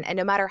investment. And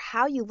no matter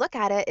how you look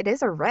at it, it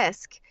is a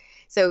risk.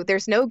 So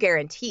there's no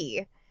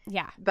guarantee.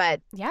 Yeah.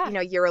 But,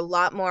 you're a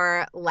lot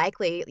more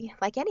likely,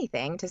 like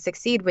anything, to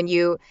succeed when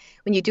you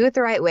do it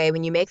the right way,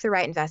 when you make the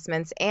right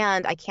investments.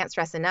 And I can't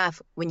stress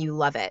enough, when you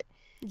love it.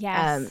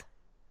 Yes.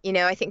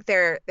 I think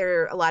there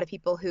are a lot of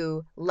people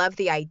who love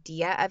the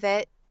idea of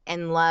it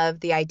and love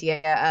the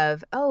idea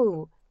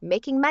of,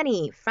 making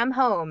money from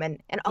home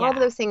and all of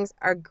those things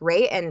are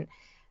great. And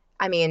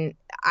I mean,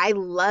 I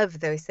love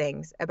those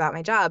things about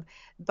my job,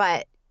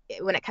 but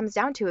when it comes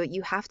down to it,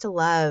 you have to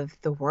love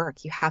the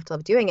work. You have to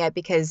love doing it,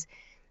 because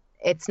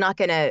it's not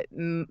going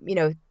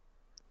to,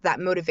 that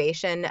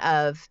motivation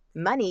of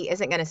money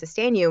isn't going to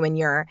sustain you when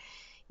you're,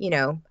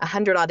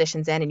 100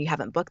 auditions in and you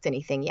haven't booked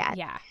anything yet.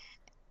 Yeah.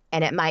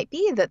 And it might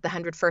be that the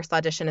 101st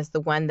audition is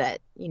the one that,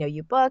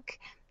 you book.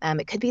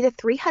 It could be the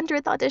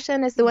 300th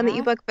audition is the one that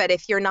you book. But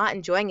if you're not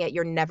enjoying it,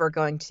 you're never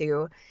going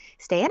to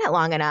stay in it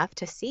long enough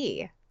to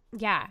see.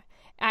 Yeah,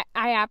 I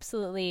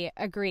absolutely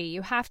agree.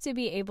 You have to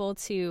be able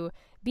to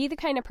be the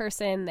kind of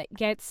person that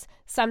gets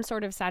some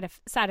sort of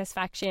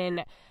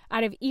satisfaction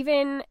out of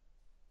even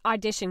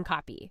audition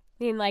copy.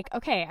 I mean, like,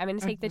 okay, I'm going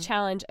to take the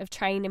challenge of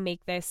trying to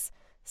make this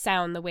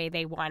sound the way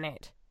they want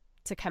it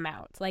to come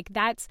out. Like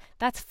that's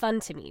fun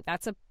to me.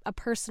 That's a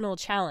personal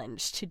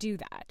challenge to do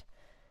that.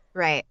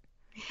 Right.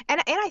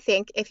 And I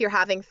think if you're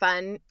having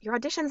fun, your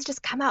auditions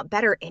just come out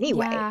better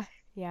anyway.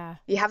 Yeah.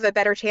 You have a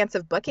better chance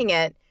of booking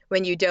it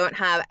when you don't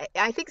have,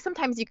 I think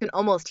sometimes you can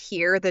almost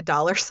hear the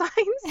dollar signs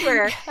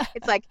where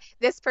it's like,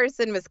 this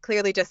person was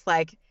clearly just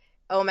like,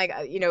 oh my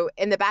God,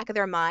 in the back of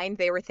their mind,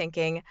 they were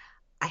thinking,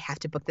 I have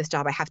to book this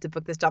job. I have to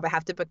book this job. I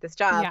have to book this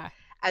job. Yeah.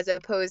 As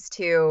opposed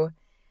to,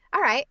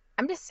 all right,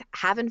 I'm just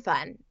having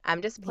fun.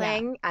 I'm just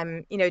playing. Yeah.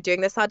 I'm,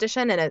 doing this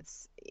audition and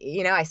it's,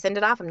 I send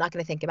it off. I'm not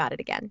going to think about it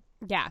again.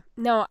 Yeah.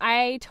 No,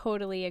 I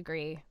totally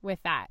agree with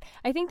that.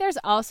 I think there's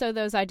also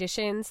those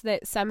auditions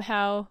that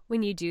somehow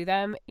when you do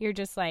them, you're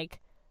just like,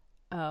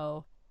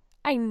 oh,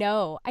 I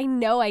know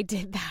I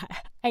did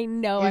that. I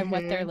know I'm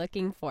what they're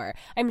looking for.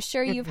 I'm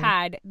sure you've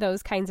had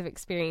those kinds of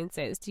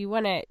experiences. Do you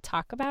want to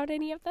talk about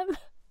any of them?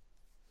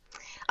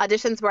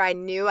 Auditions where I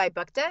knew I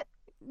booked it?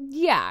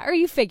 Yeah, or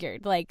you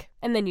figured, like,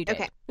 and then you did.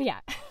 Okay. Yeah.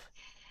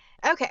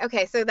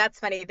 Okay. So that's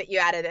funny that you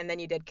added and then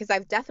you did, because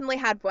I've definitely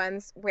had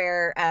ones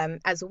where,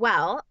 as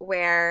well,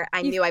 where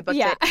I knew I booked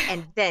it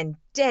and then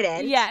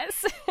didn't.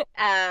 Yes.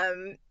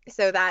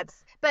 So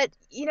that's, but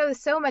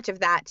so much of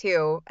that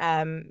too,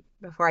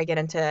 before I get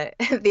into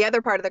the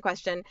other part of the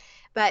question,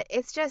 but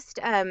it's just,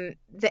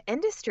 the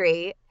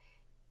industry,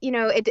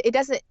 it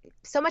doesn't,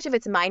 so much of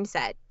it's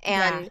mindset,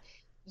 and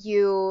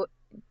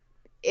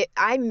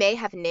I may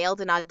have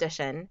nailed an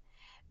audition,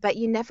 but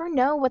you never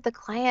know what the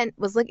client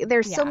was looking.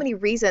 There's so many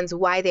reasons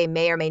why they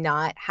may or may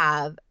not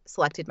have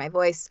selected my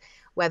voice,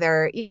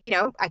 whether,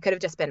 I could have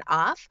just been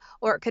off,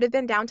 or it could have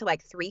been down to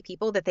like 3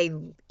 people that they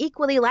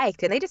equally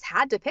liked and they just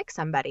had to pick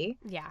somebody.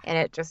 Yeah. And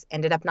it just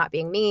ended up not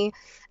being me.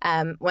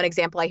 One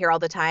example I hear all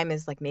the time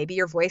is like, maybe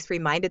your voice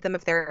reminded them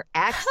of their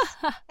ex.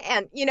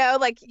 And, who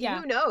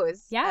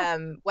knows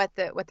what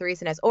the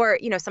reason is. Or,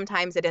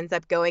 sometimes it ends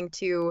up going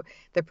to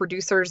the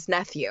producer's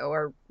nephew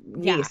or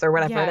niece or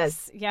whatever it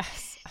is.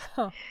 Yes.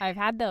 Oh, I've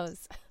had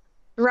those.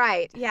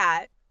 Right.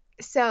 Yeah.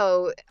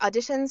 So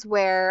auditions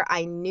where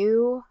I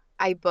knew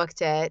I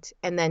booked it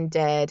and then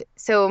did.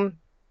 So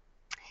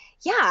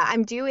yeah,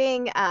 I'm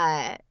doing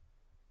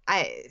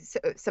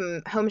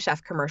some Home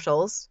Chef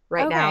commercials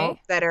right now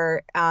that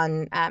are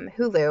on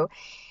Hulu.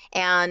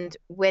 And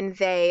when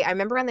I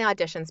remember on the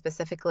audition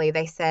specifically,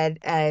 they said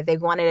they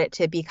wanted it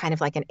to be kind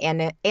of like an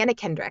Anna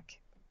Kendrick,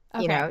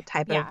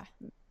 type of,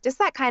 just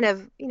that kind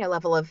of,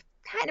 level of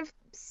kind of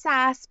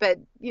sass, but,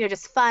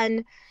 just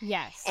fun.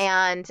 Yes.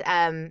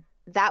 And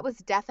that was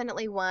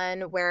definitely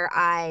one where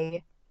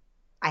I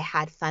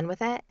had fun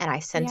with it and I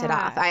sent it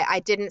off.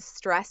 I didn't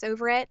stress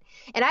over it.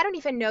 And I don't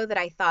even know that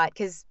I thought,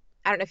 because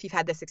I don't know if you've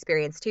had this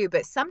experience too,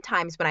 but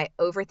sometimes when I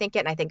overthink it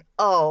and I think,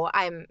 oh,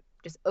 I'm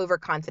just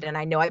overconfident,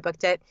 I know I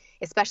booked it,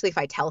 especially if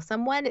I tell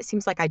someone, it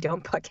seems like I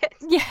don't book it.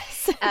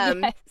 Yes.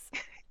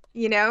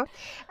 Yes.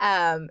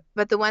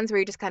 But the ones where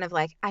you're just kind of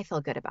like, I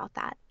feel good about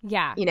that.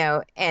 Yeah.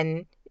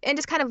 And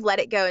just kind of let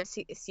it go and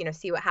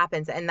see what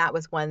happens. And that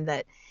was one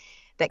that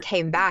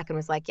came back and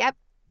was like, yep,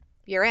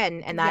 you're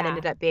in. And that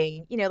ended up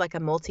being, like a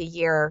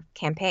multi-year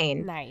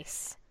campaign.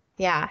 Nice.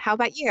 Yeah. How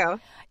about you?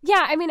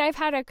 Yeah. I mean, I've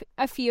had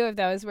a few of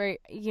those where,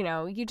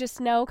 you just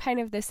know kind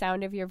of the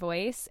sound of your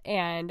voice.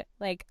 And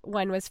like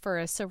one was for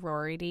a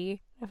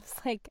sorority. I was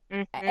like,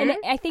 and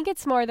I think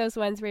it's more those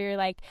ones where you're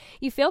like,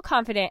 you feel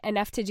confident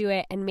enough to do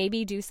it and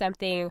maybe do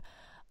something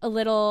a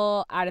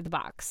little out of the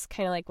box,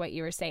 kind of like what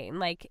you were saying.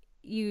 Like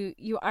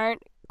you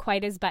aren't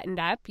quite as buttoned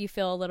up. You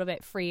feel a little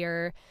bit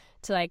freer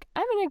to like,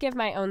 I'm going to give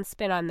my own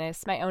spin on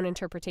this, my own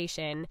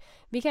interpretation,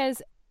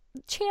 because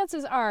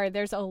chances are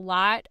they're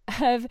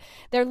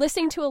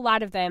listening to a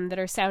lot of them that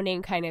are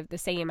sounding kind of the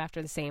same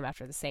after the same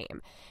after the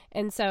same.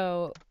 And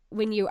so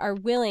when you are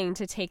willing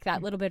to take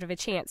that little bit of a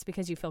chance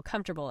because you feel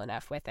comfortable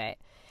enough with it.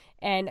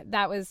 And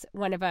that was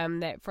one of them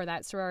that for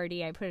that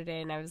sorority, I put it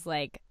in. I was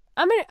like,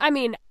 I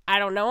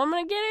don't know I'm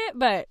going to get it,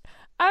 but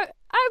I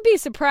would be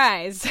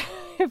surprised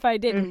if I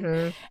didn't.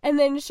 Mm-hmm. And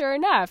then sure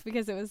enough,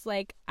 because it was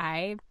like,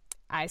 I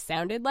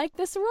sounded like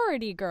the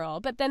sorority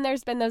girl. But then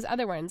there's been those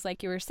other ones,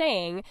 like you were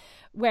saying,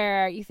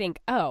 where you think,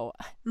 oh,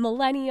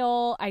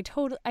 millennial, I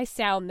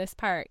sound this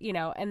part,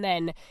 and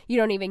then you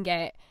don't even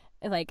get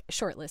like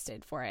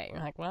shortlisted for it.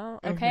 You're like, well,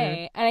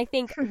 okay. And I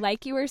think,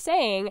 like you were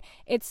saying,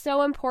 it's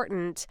so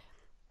important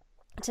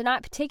to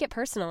not take it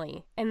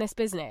personally in this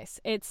business.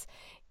 It's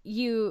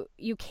you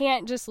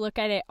can't just look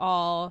at it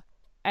all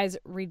as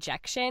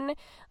rejection.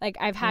 Like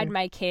I've had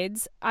my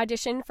kids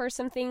audition for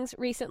some things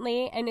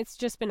recently, and it's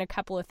just been a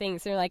couple of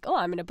things. They're like, oh,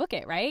 I'm going to book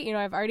it, right?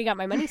 I've already got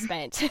my money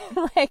spent.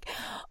 Like,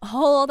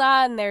 hold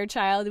on there,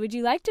 child. Would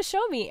you like to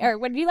show me, or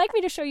would you like me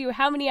to show you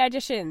how many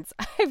auditions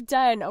I've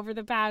done over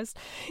the past,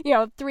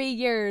 3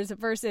 years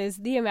versus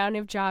the amount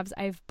of jobs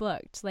I've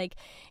booked? Like,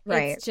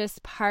 It's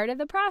just part of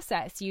the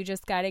process. You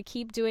just got to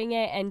keep doing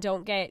it and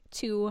don't get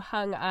too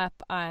hung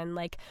up on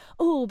like,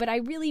 oh, but I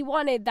really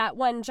wanted that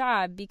one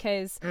job,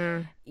 because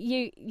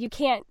you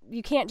can't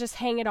just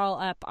hang it all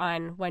up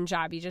on one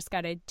job. You just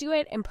got to do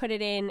it and put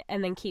it in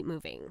and then keep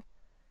moving.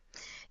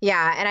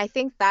 Yeah. And I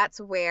think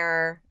that's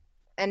where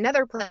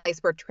another place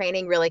where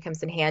training really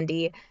comes in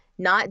handy,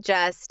 not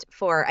just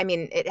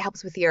it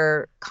helps with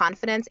your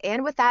confidence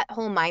and with that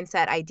whole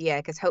mindset idea,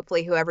 because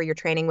hopefully whoever you're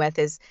training with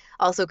is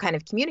also kind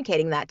of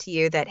communicating that to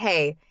you that,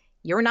 hey,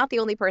 you're not the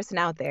only person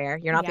out there.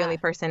 You're not the only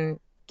person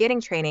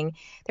getting training.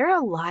 There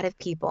are a lot of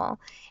people.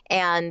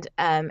 And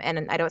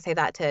I don't say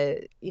that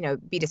to,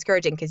 be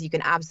discouraging, because you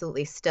can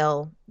absolutely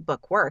still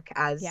book work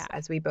as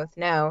we both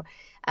know.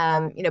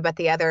 But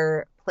the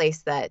other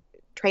place that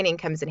training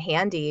comes in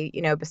handy,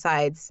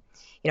 besides,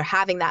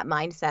 having that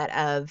mindset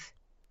of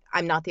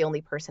I'm not the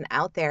only person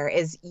out there,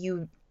 is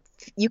you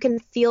can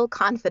feel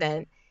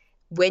confident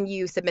when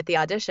you submit the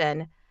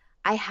audition.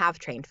 I have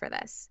trained for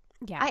this.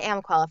 Yeah. I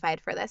am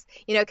qualified for this,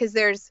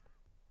 because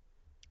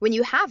when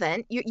you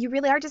haven't, you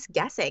really are just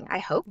guessing.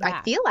 I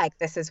feel like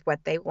this is what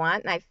they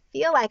want, and I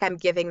feel like I'm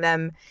giving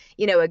them,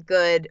 a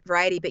good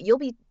variety, but you'll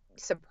be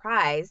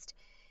surprised,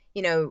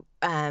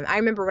 I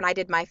remember when I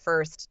did my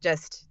first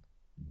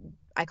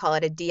I call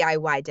it a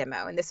DIY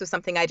demo. And this was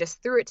something I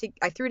just threw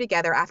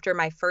together after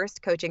my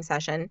first coaching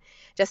session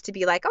just to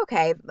be like,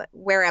 okay,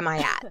 where am I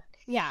at?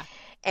 Yeah.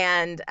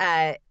 And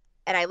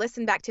I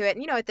listened back to it.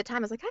 And, at the time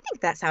I was like, I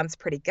think that sounds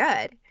pretty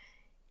good.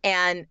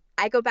 And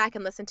I go back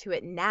and listen to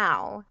it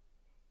now,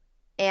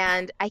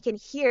 and I can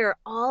hear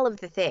all of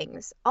the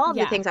things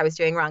I was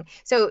doing wrong.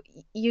 So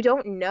you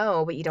don't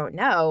know what you don't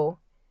know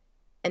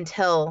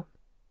until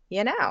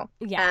you know.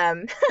 Yeah.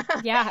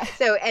 Yeah.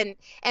 So,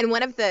 and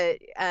one of the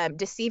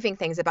deceiving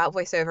things about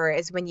voiceover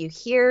is when you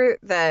hear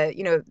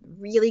the,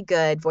 really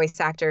good voice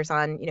actors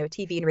on,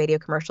 TV and radio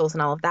commercials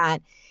and all of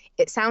that,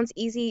 it sounds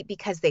easy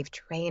because they've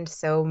trained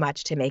so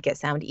much to make it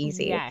sound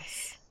easy.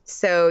 Yes.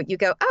 So you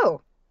go,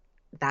 oh,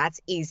 that's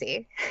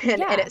easy.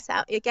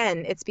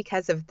 And it's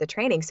because of the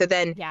training. So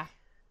then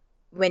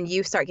when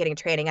you start getting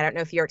training, I don't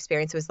know if your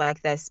experience was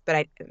like this,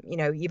 but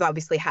you've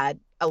obviously had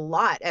a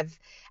lot of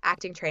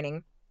acting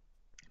training.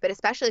 But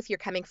especially if you're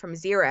coming from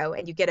zero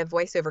and you get a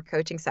voiceover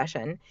coaching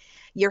session,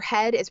 your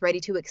head is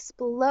ready to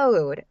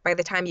explode by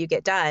the time you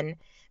get done,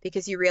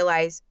 because you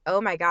realize,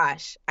 oh my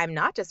gosh, I'm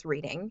not just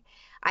reading.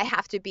 I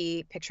have to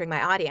be picturing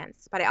my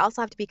audience, but I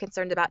also have to be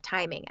concerned about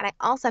timing. And I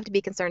also have to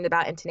be concerned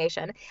about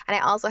intonation. And I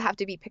also have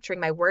to be picturing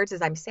my words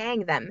as I'm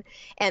saying them.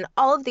 And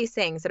all of these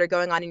things that are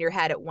going on in your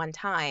head at one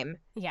time.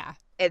 Yeah.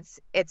 It's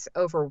it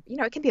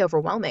can be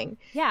overwhelming.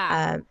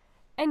 Yeah.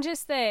 And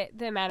just the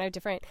amount of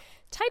different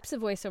types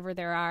of voiceover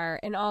there are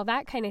and all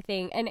that kind of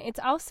thing. And it's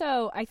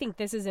also, I think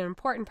this is an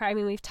important part. I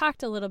mean, we've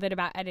talked a little bit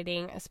about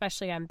editing,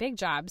 especially on big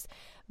jobs,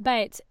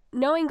 but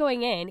knowing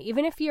going in,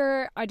 even if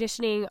you're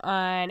auditioning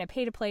on a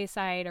pay-to-play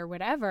site or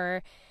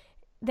whatever,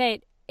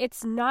 that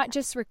it's not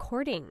just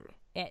recording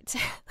it.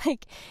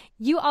 Like,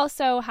 you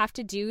also have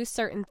to do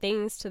certain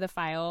things to the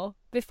file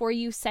before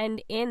you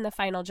send in the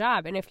final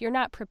job. And if you're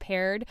not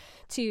prepared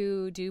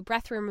to do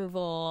breath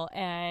removal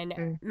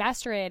and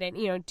master it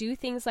and, do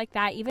things like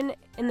that, even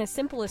in the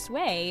simplest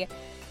way,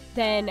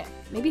 then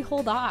maybe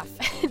hold off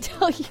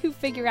until you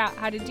figure out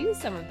how to do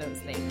some of those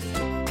things.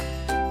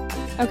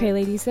 Okay,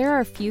 ladies, there are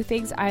a few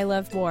things I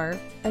love more,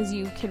 as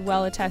you can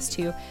well attest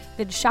to,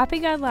 than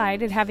shopping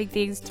online and having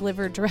things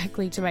delivered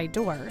directly to my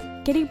door,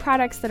 getting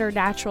products that are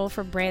natural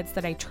from brands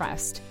that I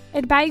trust,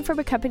 and buying from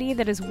a company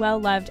that is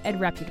well-loved and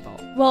reputable.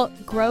 Well,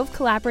 Grove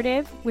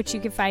Collaborative, which you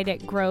can find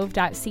at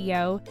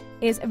grove.co,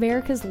 is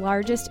America's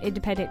largest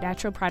independent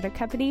natural product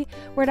company,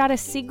 where not a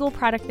single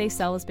product they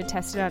sell has been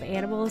tested on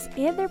animals,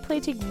 and they're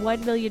planting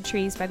 1 million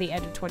trees by the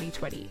end of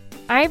 2020.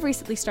 I've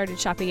recently started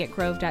shopping at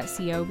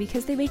grove.co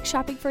because they make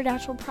shopping for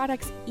natural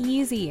products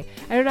easy.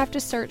 I don't have to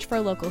search for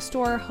a local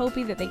store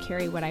hoping that they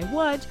carry what I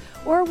want,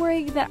 or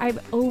worrying that I'm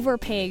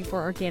overpaying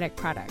for organic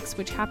products,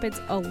 which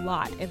happens a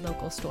lot in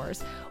local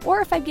stores,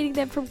 or if I'm getting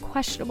them from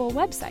questionable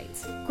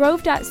websites.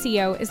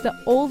 Grove.co is the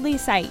only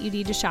site you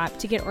need to shop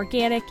to get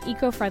organic,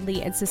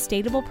 eco-friendly, and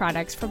sustainable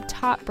products from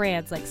top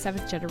brands like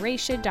 7th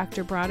Generation,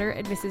 Dr. Bronner,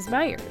 and Mrs.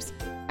 Meyer's.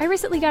 I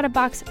recently got a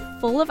box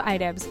full of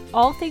items,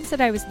 all things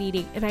that I was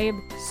needing, and I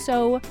am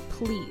so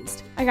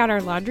pleased. I got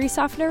our laundry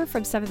softener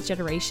from 7th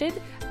Generation.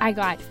 I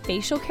got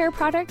facial care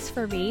products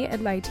for me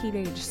and my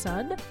teenage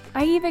son.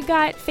 I even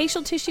got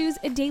facial tissues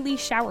and daily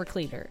shower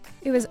cleaner.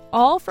 It was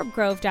all from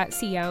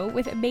grove.co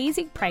with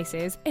amazing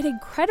prices and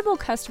incredible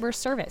customer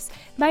service.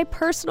 My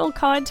personal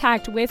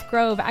contact with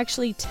Grove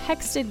actually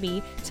texted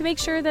me to make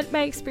sure that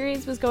my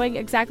experience was going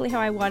exactly how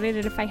I wanted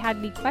and if I had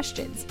any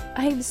questions.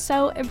 I am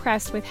so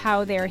impressed with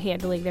how they're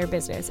handling their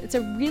business. It's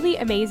a really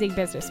amazing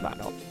business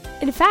model.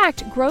 In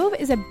fact, Grove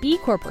is a B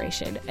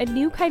Corporation, a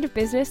new kind of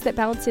business that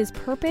balances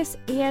purpose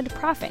and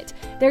profit.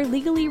 They're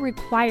legally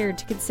required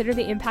to consider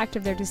the impact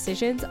of their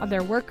decisions on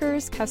their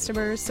workers,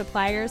 customers,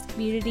 suppliers,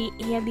 community,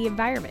 and the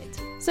environment.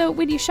 So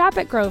when you shop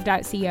at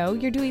grove.co,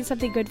 you're doing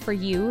something good for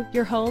you,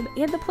 your home,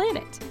 and the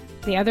planet.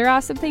 The other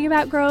awesome thing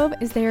about Grove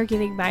is they are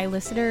giving my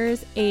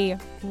listeners a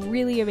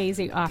really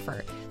amazing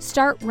offer.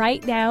 Start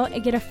right now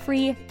and get a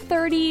free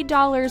 $30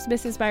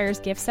 Mrs. Meyer's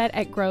gift set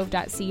at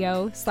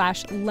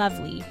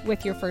grove.co/lovely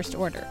with your first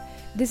order.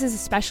 This is a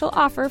special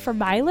offer for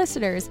my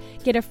listeners.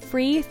 Get a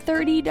free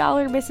 $30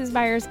 Mrs.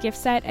 Meyer's gift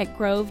set at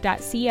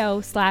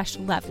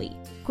grove.co/lovely.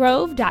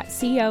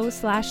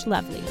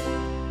 grove.co/lovely.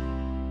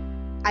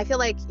 I feel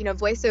like,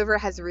 voiceover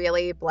has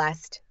really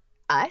blessed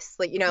us,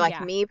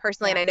 me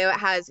personally, and I know it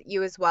has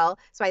you as well.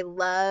 So I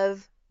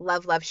love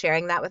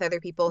sharing that with other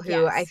people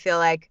who I feel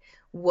like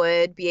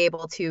would be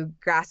able to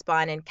grasp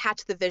on and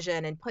catch the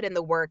vision and put in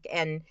the work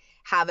and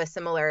have a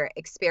similar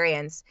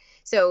experience.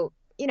 So,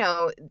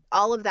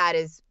 all of that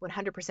is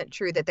 100%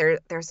 true, that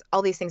there's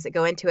all these things that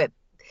go into it,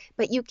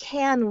 but you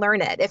can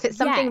learn it. If it's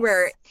something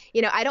where,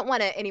 I don't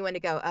want anyone to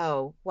go,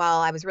 oh,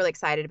 well, I was really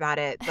excited about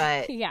it,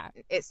 but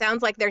it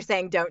sounds like they're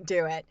saying don't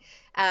do it.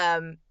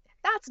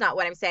 That's not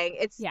what I'm saying.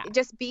 It's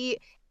just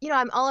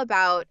I'm all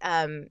about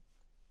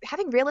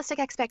having realistic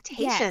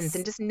expectations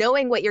and just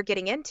knowing what you're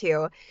getting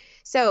into.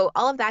 So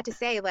all of that to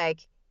say,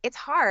 it's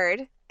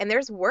hard and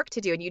there's work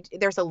to do and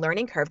there's a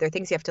learning curve. There are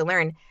things you have to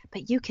learn,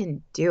 but you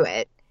can do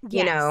it.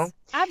 Yes,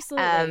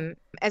 absolutely.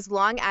 As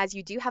long as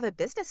you do have a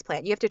business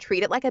plan, you have to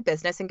treat it like a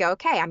business and go,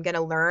 okay, I'm going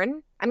to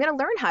learn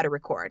how to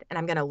record, and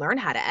I'm going to learn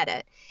how to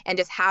edit, and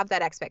just have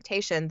that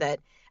expectation that,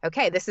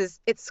 okay,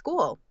 it's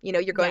school.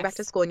 You're going back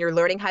to Yes. school and you're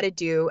learning how to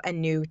do a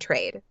new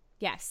trade.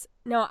 Yes.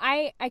 No,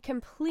 I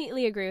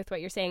completely agree with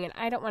what you're saying, and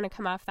I don't want to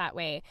come off that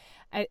way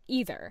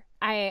either.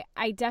 I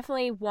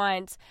definitely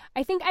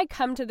I think I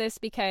come to this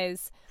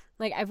because,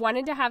 like, I've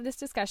wanted to have this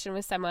discussion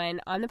with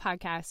someone on the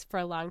podcast for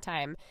a long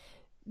time,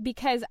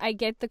 because I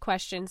get the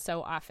question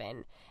so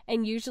often.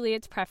 And usually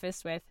it's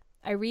prefaced with,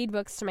 I read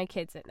books to my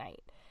kids at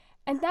night.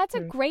 And that's a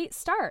great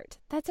start.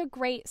 That's a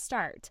great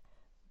start.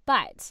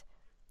 But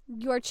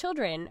your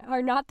children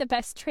are not the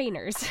best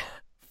trainers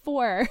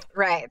for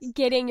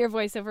getting your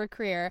voiceover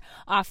career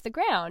off the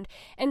ground.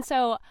 And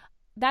so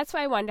that's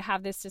why I wanted to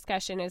have this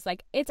discussion, is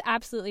like, it's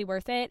absolutely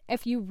worth it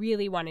if you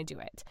really want to do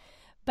it.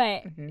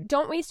 But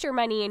don't waste your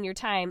money and your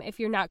time if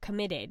you're not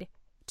committed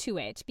to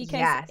it,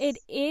 because it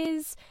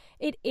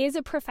is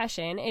a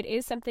profession. It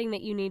is something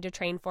that you need to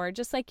train for.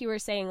 Just like you were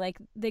saying, like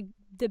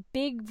the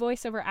big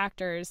voiceover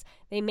actors,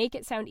 they make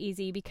it sound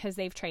easy because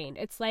they've trained.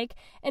 It's like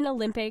an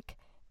Olympic,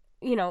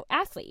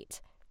 athlete.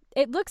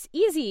 It looks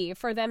easy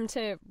for them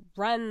to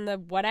run the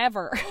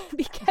whatever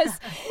because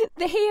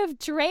they have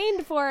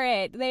trained for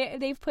it.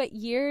 They've put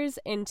years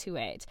into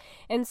it.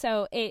 And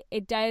so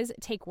it does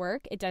take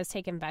work, it does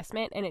take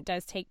investment, and it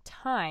does take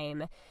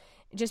time.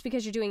 Just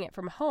because you're doing it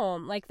from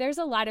home, like, there's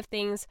a lot of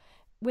things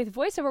with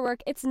voiceover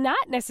work. It's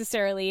not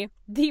necessarily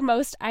the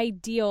most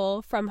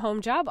ideal from home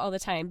job all the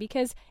time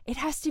because it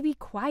has to be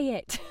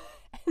quiet.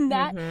 And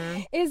that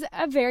is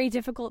a very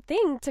difficult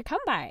thing to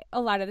come by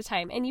a lot of the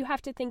time. And you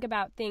have to think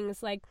about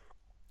things like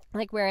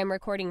where I'm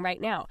recording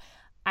right now.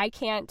 I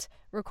can't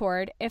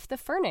record if the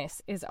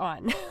furnace is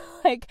on.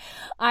 Like,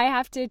 I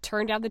have to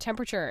turn down the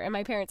temperature in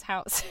my parents'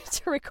 house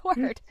to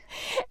record.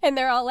 And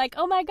they're all like,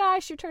 oh my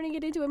gosh, you're turning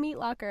it into a meat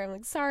locker. I'm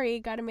like, sorry,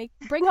 gotta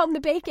bring home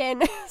the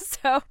bacon.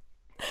 So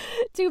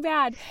too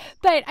bad.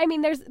 But I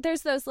mean,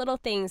 there's those little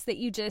things that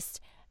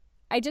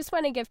I just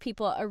want to give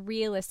people a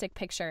realistic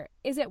picture.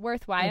 Is it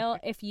worthwhile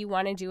if you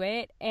want to do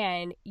it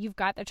and you've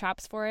got the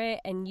chops for it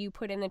and you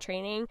put in the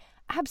training?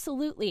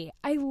 Absolutely.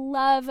 I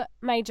love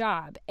my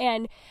job.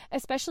 And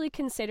especially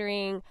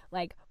considering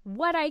like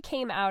what I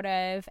came out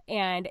of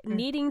and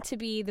needing to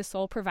be the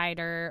sole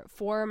provider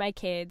for my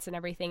kids and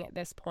everything at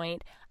this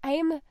point, I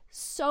am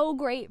so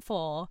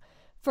grateful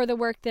for the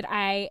work that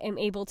I am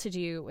able to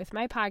do with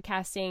my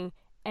podcasting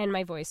and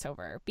my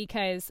voiceover,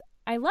 because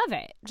I love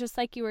it, just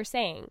like you were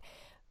saying.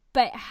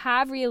 But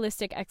have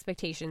realistic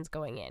expectations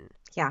going in.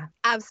 Yeah,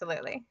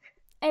 absolutely.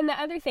 And the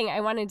other thing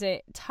I wanted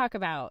to talk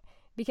about,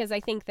 because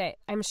I think that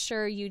I'm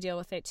sure you deal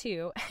with it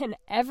too, and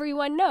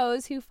everyone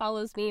knows who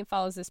follows me and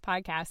follows this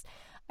podcast,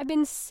 I've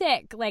been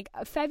sick. Like,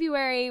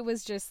 February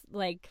was just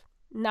like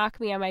knock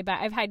me on my butt.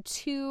 I've had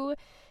two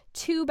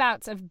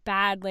bouts of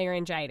bad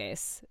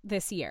laryngitis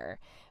this year,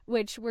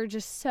 which were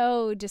just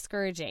so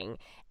discouraging.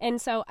 And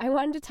so I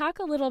wanted to talk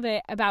a little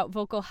bit about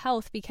vocal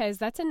health, because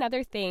that's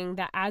another thing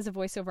that as a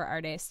voiceover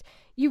artist,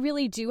 you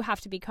really do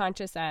have to be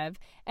conscious of.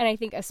 And I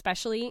think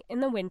especially in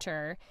the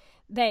winter,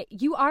 that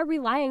you are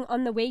relying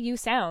on the way you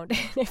sound.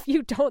 If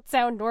you don't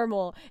sound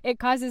normal, it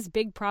causes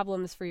big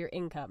problems for your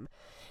income.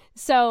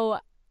 So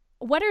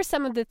what are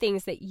some of the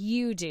things that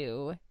you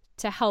do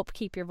to help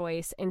keep your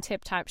voice in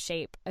tip-top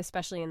shape,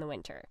 especially in the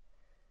winter?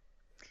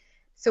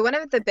 So one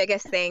of the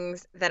biggest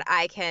things that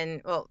I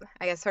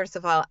guess first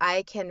of all,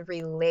 I can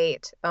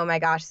relate, oh my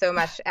gosh, so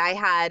much.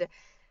 I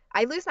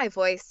lose my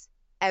voice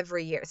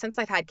every year. Since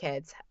I've had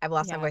kids, I've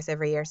lost my voice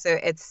every year. So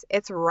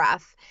it's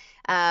rough.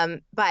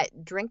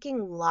 But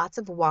drinking lots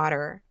of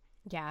water,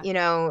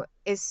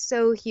 is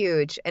so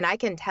huge. And I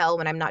can tell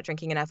when I'm not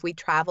drinking enough. We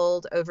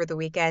traveled over the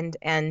weekend,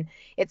 and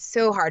it's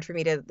so hard for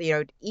me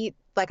to, eat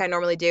like I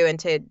normally do and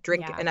to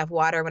drink enough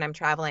water when I'm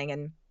traveling.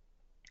 And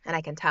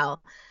I can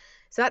tell.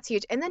 So that's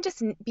huge. And then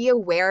just be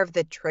aware of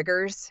the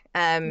triggers.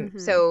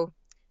 So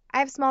I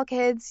have small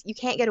kids. You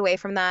can't get away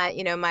from that.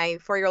 My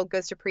 4-year-old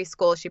goes to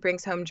preschool. She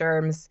brings home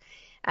germs.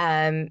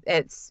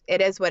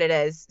 It is what it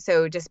is.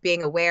 So just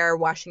being aware,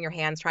 washing your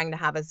hands, trying to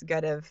have as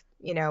good of,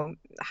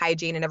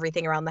 hygiene and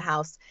everything around the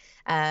house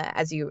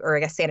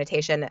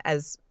sanitation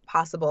as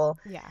possible.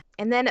 Yeah.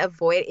 And then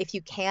avoid, if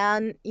you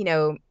can,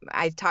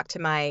 I talked to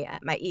my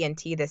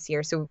ENT this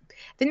year. So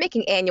I've been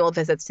making annual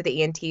visits to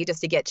the ENT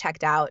just to get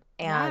checked out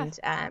and,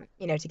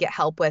 to get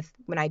help with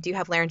when I do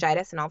have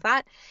laryngitis and all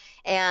that.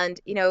 And,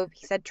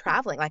 he said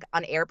traveling, like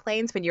on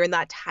airplanes, when you're in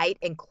that tight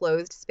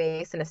enclosed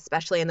space, and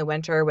especially in the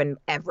winter when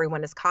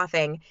everyone is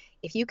coughing,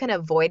 if you can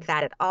avoid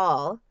that at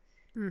all,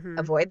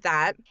 avoid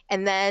that.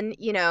 And then,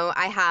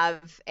 I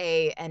have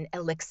an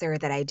elixir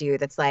that I do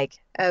that's like,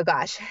 oh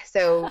gosh.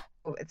 So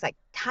it's like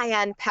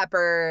cayenne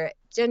pepper,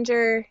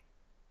 ginger.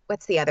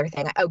 What's the other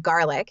thing? Oh,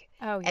 garlic.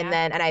 Oh, yeah.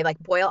 And I like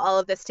boil all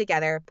of this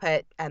together,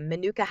 put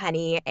Manuka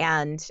honey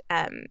and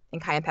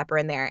cayenne pepper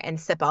in there, and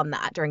sip on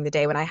that during the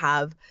day when I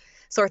have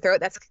sore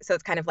throat. It's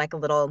kind of like a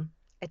little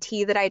a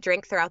tea that I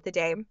drink throughout the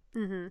day.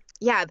 Mm-hmm.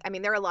 Yeah, I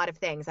mean, there are a lot of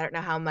things. I don't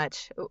know how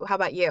much. How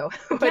about you?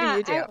 What do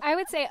you do? I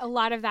would say a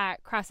lot of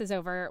that crosses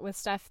over with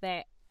stuff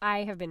that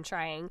I have been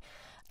trying.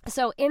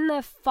 So in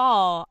the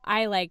fall,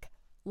 I like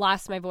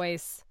lost my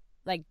voice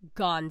like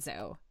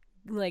gonzo.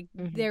 Like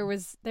there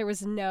was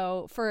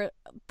no, for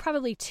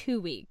probably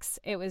 2 weeks,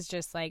 it was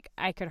just like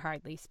I could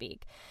hardly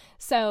speak.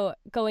 So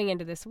going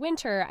into this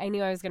winter, I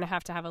knew I was going to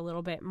have a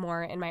little bit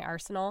more in my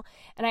arsenal.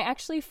 And I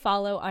actually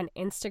follow on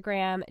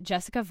Instagram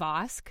Jessica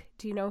Vosk.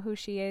 Do you know who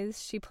she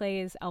is? She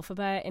plays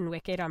Elphaba in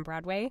Wicked on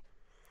Broadway.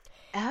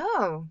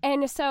 Oh.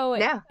 And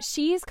so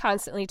she's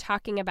constantly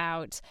talking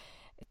about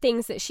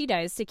things that she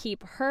does to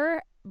keep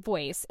her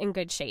voice in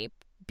good shape,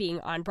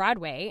 being on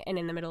Broadway and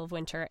in the middle of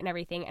winter and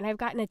everything. And I've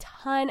gotten a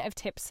ton of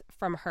tips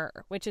from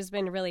her, which has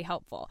been really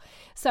helpful.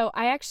 So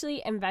I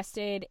actually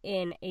invested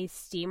in a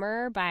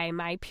steamer by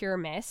My Pure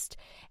Mist,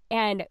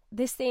 and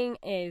this thing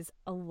is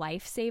a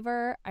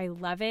lifesaver. I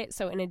love it.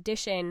 So in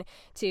addition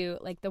to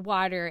like the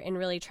water and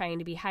really trying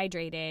to be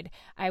hydrated,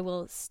 I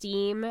will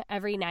steam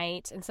every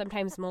night and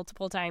sometimes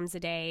multiple times a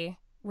day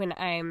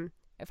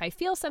if I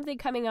feel something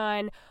coming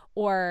on,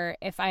 or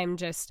if I'm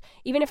just,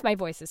 even if my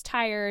voice is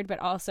tired, but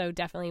also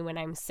definitely when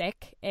I'm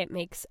sick, it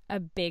makes a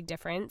big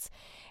difference.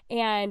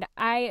 And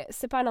I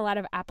sip on a lot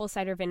of apple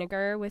cider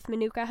vinegar with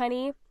Manuka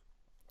honey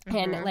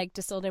and like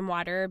distilled in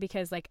water,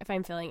 because like if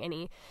I'm feeling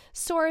any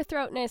sore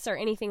throatness or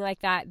anything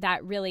like that,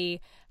 that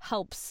really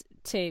helps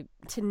to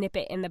nip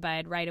it in the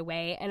bud right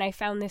away. And I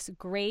found this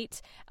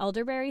great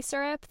elderberry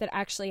syrup that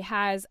actually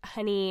has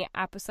honey,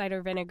 apple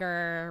cider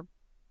vinegar,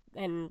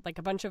 and like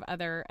a bunch of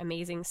other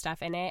amazing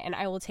stuff in it, and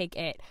I will take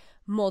it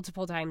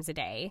multiple times a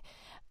day.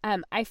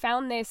 I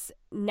found this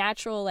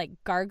natural like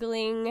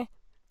gargling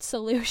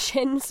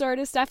solution sort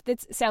of stuff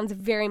that sounds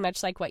very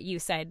much like what you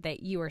said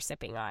that you were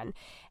sipping on,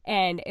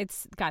 and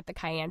it's got the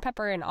cayenne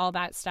pepper and all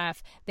that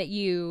stuff that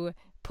you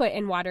put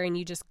in water and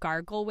you just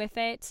gargle with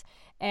it.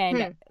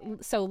 And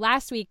so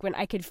last week when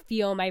I could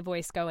feel my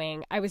voice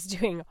going, I was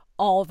doing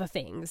all the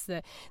things,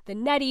 the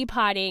neti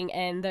potting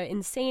and the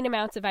insane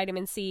amounts of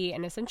vitamin C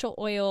and essential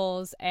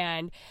oils.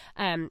 And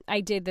I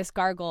did this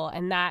gargle,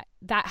 and that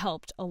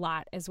helped a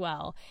lot as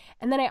well.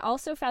 And then I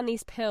also found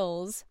these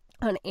pills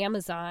on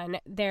Amazon.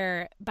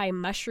 They're by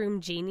Mushroom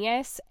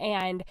Genius,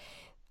 and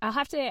I'll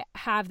have to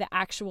have the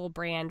actual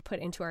brand put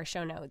into our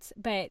show notes,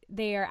 but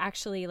they are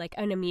actually like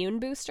an immune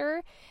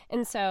booster.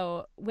 And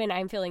so when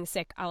I'm feeling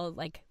sick, I'll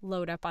like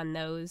load up on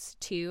those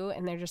too.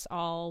 And they're just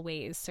all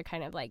ways to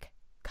kind of like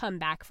come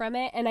back from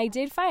it. And I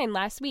did find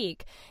last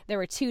week there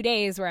were 2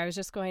 days where I was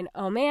just going,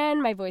 oh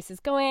man, my voice is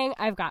going.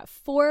 I've got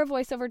 4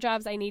 voiceover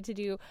jobs I need to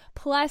do,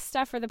 plus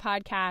stuff for the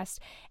podcast.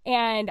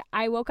 And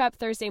I woke up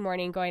Thursday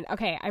morning going,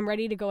 okay, I'm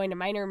ready to go into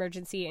minor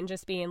emergency, and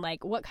just being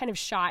like, what kind of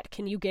shot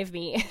can you give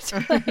me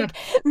to like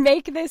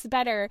make this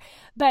better?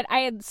 But I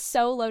had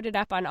so loaded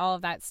up on all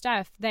of that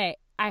stuff that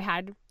I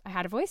had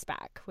a voice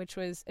back, which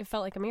was, it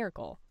felt like a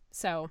miracle.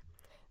 So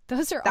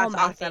those are all my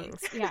awesome things.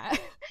 Yeah.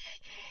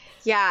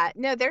 Yeah,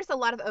 no, there's a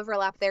lot of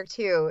overlap there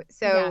too.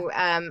 So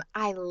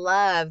I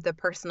love the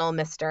Personal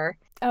Mister.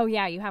 Oh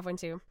yeah, you have one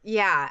too.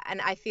 Yeah,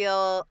 and I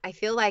feel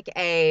like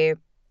a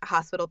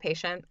hospital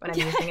patient when I'm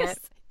using it.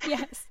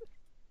 Yes.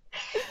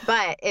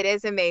 But it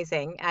is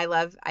amazing. I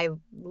love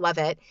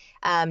it.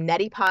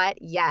 Neti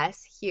pot,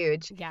 yes,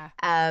 huge. Yeah.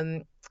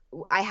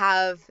 I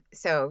have,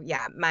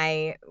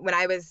 when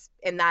I was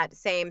in that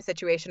same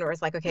situation where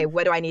it's like, okay,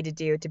 what do I need to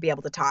do to be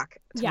able to talk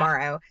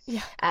tomorrow?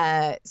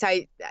 Yeah. So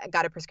I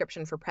got a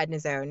prescription for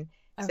prednisone.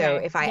 Okay. So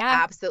if I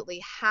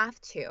absolutely have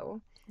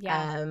to,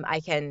 Yeah. I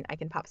can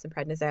pop some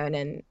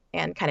prednisone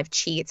and kind of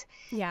cheat.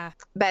 Yeah.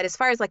 But as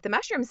far as like the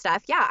mushroom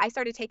stuff, I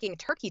started taking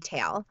turkey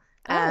tail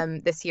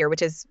this year,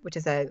 which is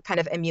a kind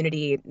of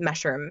immunity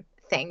mushroom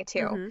thing too.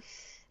 Mm-hmm.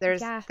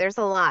 There's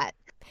a lot.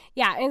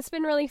 Yeah, and it's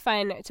been really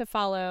fun to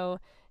follow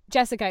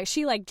Jessica.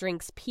 She like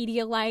drinks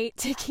Pedialyte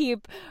to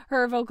keep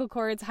her vocal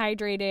cords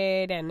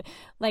hydrated and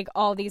like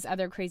all these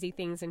other crazy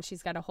things, and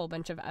she's got a whole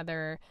bunch of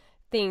other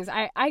things.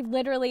 I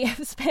literally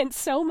have spent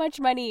so much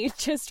money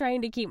just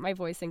trying to keep my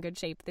voice in good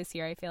shape this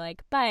year, I feel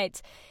like.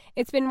 But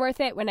it's been worth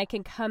it when I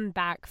can come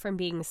back from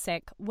being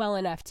sick well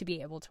enough to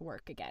be able to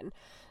work again.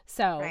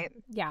 So,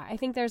 yeah, I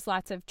think there's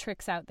lots of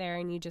tricks out there,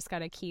 and you just got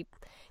to keep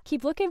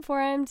looking for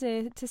them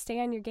to stay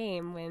on your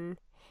game when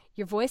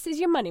your voice is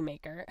your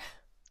moneymaker.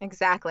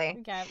 Exactly.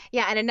 Okay.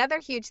 Yeah, and another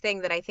huge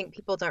thing that I think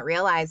people don't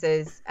realize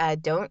is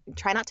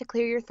try not to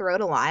clear your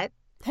throat a lot.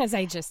 As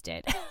I just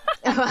did.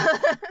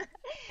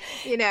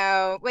 You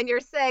know, when you're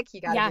sick,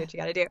 you got to do what you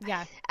got to do.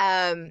 Yeah.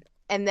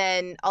 And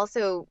then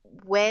also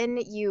when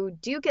you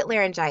do get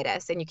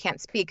laryngitis and you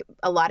can't speak,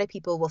 a lot of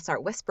people will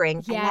start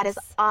whispering, and that is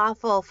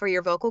awful for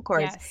your vocal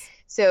cords. Yes.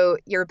 So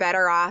you're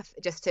better off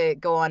just to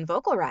go on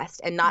vocal rest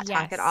and not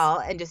talk at all,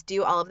 and just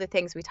do all of the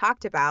things we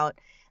talked about.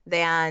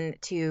 than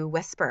to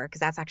whisper, because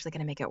that's actually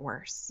going to make it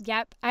worse.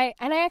 Yep. I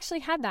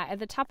actually had that at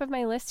the top of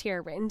my list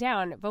here written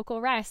down,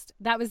 vocal rest.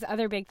 That was the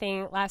other big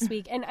thing last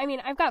week. And I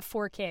mean, I've got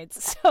 4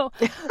 kids, so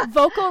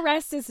vocal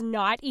rest is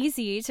not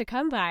easy to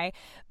come by.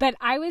 But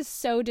I was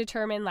so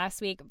determined last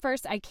week.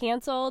 First, I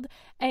canceled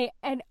a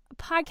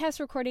podcast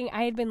recording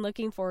I had been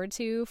looking forward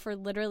to for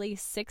literally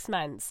 6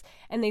 months.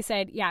 And they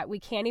said, yeah, we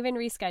can't even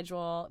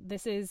reschedule.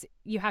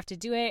 You have to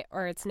do it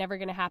or it's never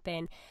going to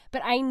happen.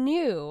 But I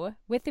knew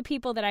with the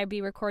people that I'd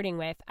be recording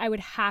with, I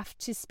would have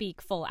to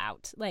speak full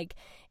out. Like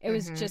it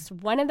was just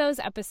one of those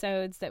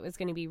episodes that was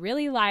going to be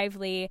really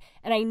lively.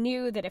 And I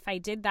knew that if I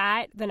did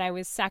that, then I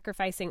was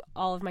sacrificing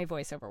all of my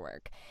voiceover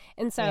work.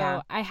 And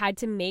so I had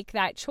to make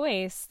that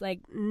choice. Like,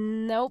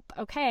 nope.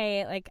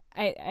 Okay. Like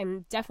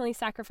I'm definitely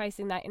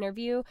sacrificing that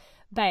interview,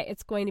 but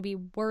it's going to be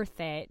worth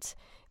it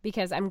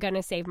because I'm going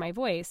to save my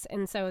voice.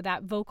 And so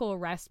that vocal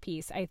rest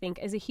piece, I think,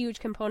 is a huge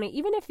component.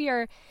 Even if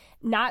you're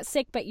not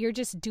sick, but you're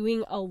just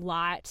doing a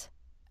lot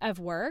of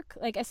work,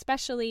 like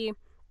especially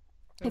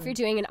if you're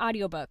doing an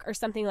audiobook or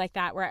something like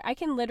that, where I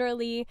can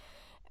literally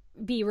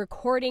be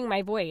recording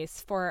my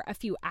voice for a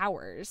few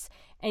hours,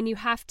 and you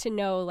have to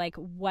know like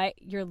what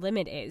your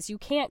limit is. You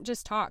can't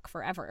just talk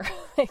forever.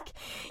 Like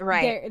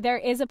there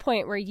is a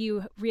point where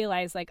you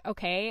realize like,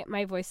 okay,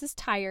 my voice is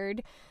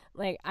tired.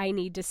 Like I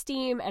need to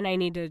steam and I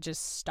need to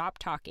just stop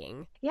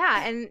talking.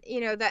 Yeah. And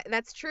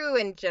that's true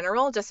in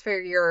general, just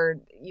for your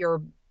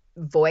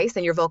voice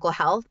and your vocal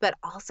health, but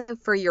also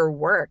for your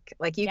work.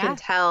 Like you can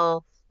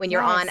tell when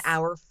you're on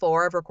hour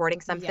 4 of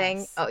recording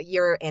something,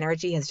 your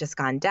energy has just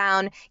gone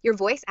down. Your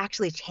voice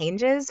actually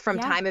changes from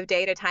time of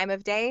day to time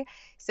of day.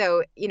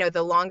 So,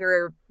 the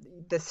longer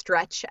the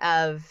stretch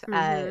of,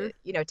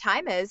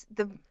 time is,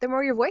 the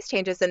more your voice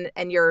changes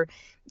and your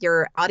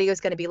audio is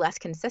going to be less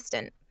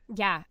consistent.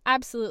 Yeah,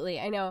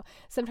 absolutely. I know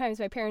sometimes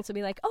my parents will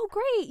be like, oh,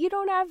 great, you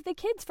don't have the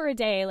kids for a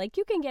day. Like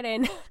you can get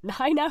in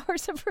 9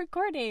 hours of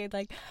recording.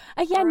 Like,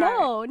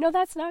 no,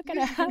 that's not going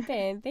to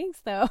happen. Thanks,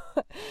 though.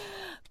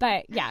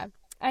 But yeah,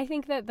 I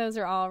think that those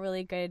are all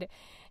really good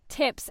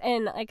tips.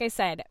 And like I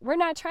said, we're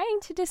not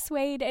trying to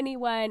dissuade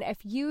anyone. If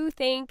you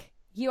think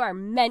you are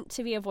meant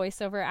to be a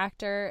voiceover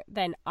actor,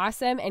 then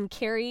awesome. And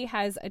Carrie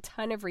has a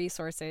ton of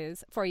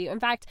resources for you. In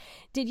fact,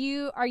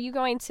 are you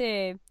going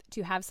to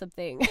have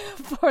something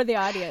for the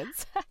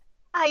audience?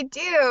 I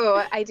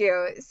do.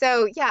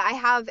 So I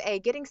have a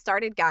getting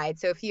started guide.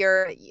 So if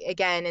you're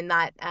again in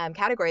that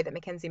category that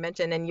Mackenzie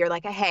mentioned, and you're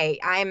like, hey,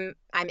 I'm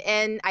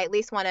in, I at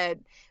least want to,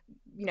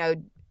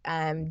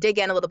 dig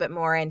in a little bit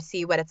more and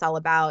see what it's all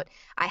about.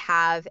 I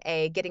have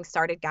a getting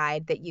started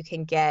guide that you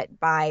can get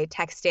by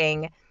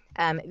texting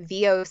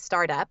VO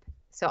Startup.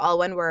 So all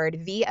one word,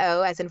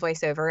 VO as in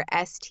voiceover,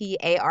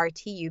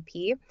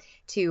 STARTUP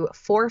to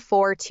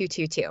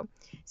 44222.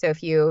 So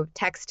if you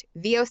text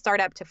VO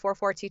Startup to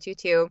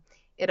 44222,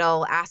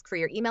 it'll ask for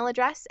your email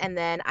address, and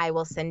then I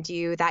will send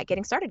you that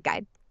getting started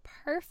guide.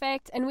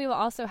 Perfect. And we will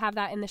also have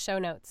that in the show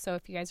notes. So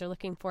if you guys are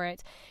looking for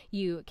it,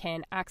 you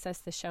can access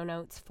the show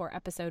notes for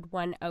episode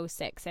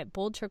 106 at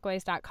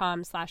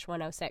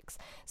boldturquoise.com/106.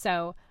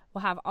 So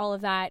we'll have all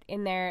of that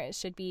in there. It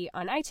should be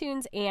on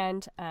iTunes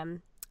and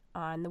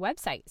on the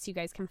website. So you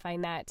guys can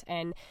find that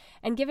and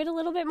give it a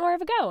little bit more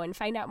of a go and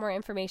find out more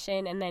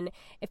information. And then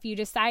if you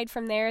decide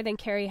from there, then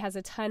Carrie has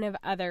a ton of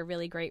other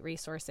really great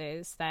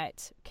resources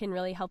that can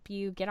really help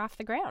you get off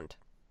the ground.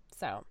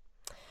 So,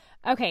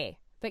 okay.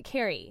 But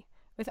Carrie,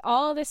 with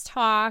all this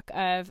talk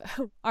of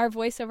our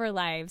voiceover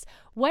lives,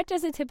 what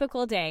does a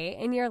typical day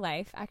in your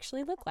life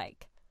actually look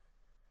like?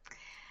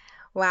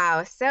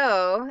 Wow.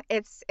 So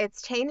it's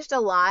changed a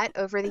lot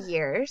over the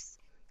years.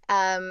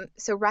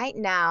 So right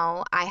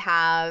now I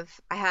have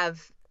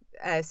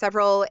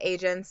several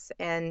agents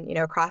and,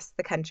 across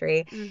the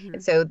country. Mm-hmm.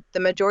 And so the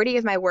majority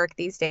of my work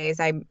these days,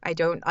 I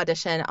don't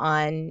audition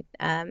on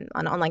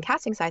online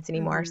casting sites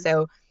anymore. Mm-hmm.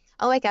 So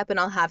I'll wake up and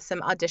I'll have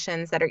some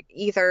auditions that are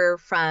either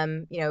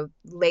from,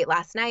 late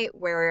last night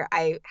where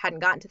I hadn't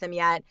gotten to them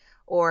yet,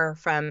 or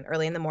from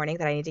early in the morning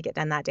that I need to get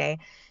done that day.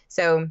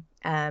 So,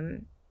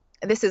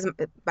 this is,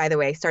 by the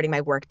way, starting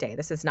my work day.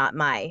 This is not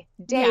my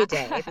day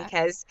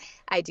because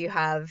I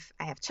have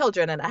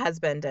children and a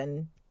husband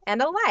and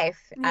a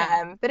life.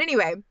 Yeah. But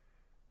anyway,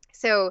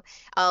 so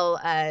I'll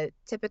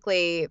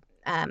typically,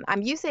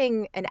 I'm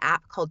using an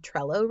app called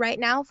Trello right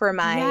now for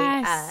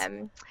my,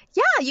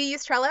 you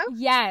use Trello?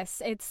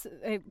 Yes.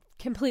 It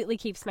completely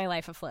keeps my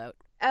life afloat.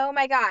 Oh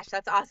my gosh.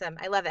 That's awesome.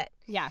 I love it.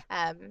 Yeah.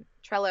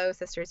 Trello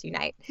Sisters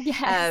Unite.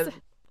 Yes.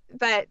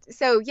 But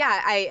so,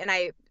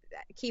 I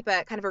keep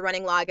a kind of a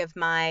running log of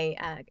my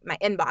my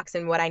inbox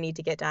and what I need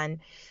to get done.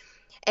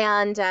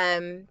 And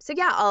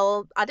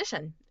I'll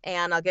audition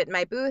and I'll get in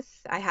my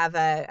booth. I have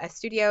a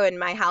studio in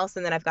my house,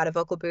 and then I've got a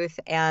vocal booth,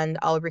 and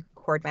I'll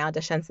record my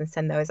auditions and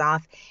send those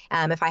off.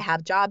 If I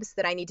have jobs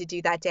that I need to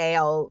do that day,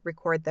 I'll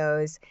record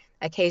those.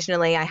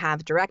 Occasionally I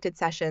have directed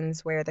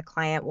sessions where the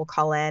client will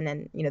call in,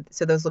 and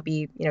so those will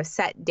be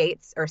set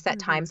dates or set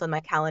times on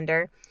my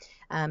calendar.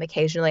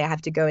 Occasionally I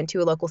have to go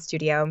into a local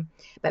studio,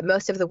 but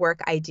most of the work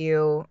I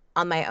do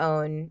on my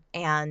own,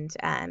 and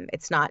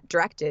it's not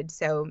directed,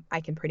 so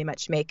I can pretty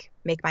much make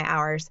my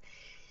hours.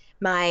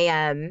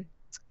 My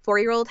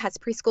 4-year-old has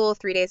preschool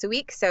 3 days a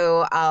week,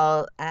 so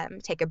I'll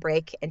take a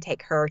break and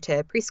take her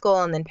to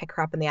preschool and then pick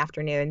her up in the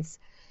afternoons.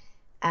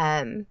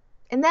 And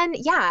then,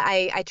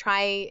 I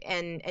try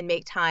and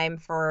make time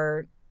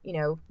for,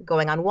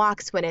 going on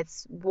walks when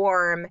it's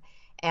warm.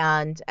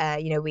 And,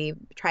 we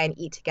try and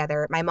eat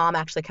together. My mom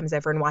actually comes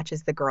over and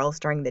watches the girls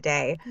during the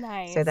day.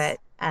 Nice. So that,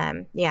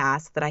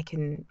 so that I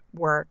can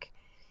work.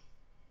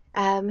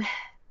 But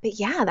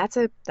yeah, that's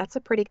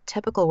a pretty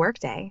typical work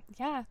day.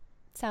 Yeah.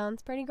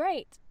 Sounds pretty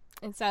great.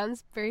 It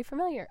sounds very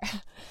familiar.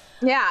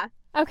 Yeah.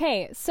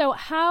 Okay. So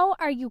how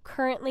are you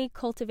currently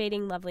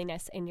cultivating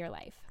loveliness in your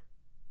life?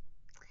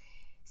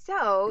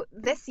 So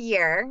this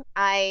year,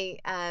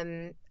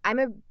 I'm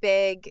a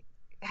big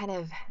kind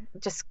of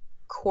just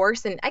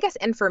course and I guess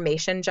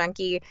information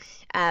junkie.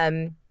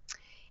 And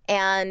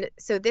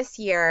so this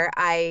year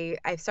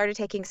I've started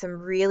taking some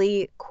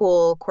really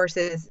cool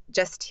courses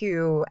just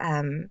to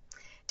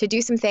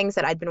do some things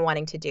that I'd been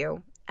wanting to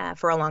do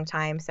for a long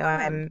time. So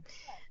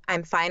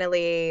I'm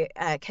finally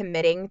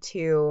committing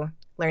to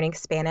learning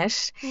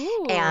Spanish.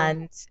 Ooh.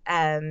 And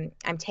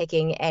I'm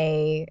taking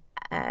a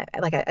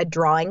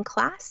drawing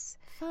class.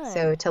 Fun.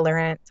 So to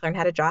learn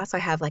how to draw. So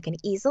I have like an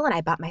easel, and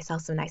I bought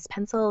myself some nice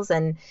pencils.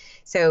 And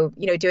so,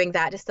 doing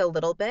that just a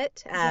little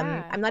bit.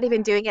 Yeah. I'm not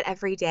even doing it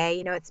every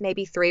day. It's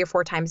maybe 3 or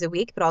 4 times a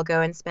week, but I'll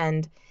go and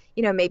spend,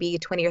 maybe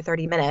 20 or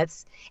 30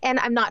 minutes. And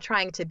I'm not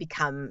trying to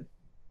become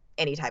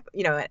any type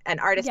of, an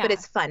artist, but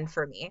it's fun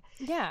for me.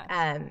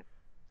 Yeah.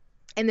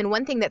 And then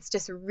one thing that's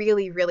just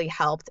really, really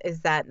helped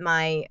is that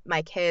my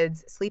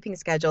kids' sleeping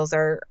schedules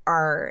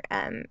are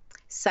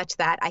such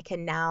that I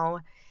can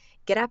now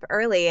get up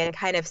early and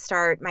kind of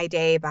start my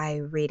day by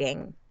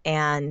reading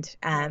and,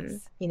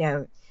 Nice.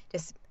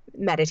 just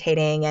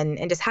meditating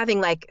and just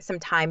having like some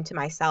time to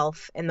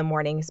myself in the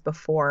mornings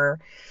before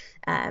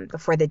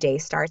the day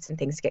starts and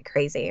things get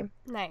crazy.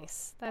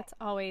 Nice. That's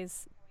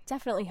always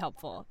definitely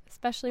helpful,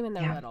 especially when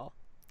they're little.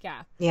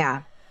 Yeah.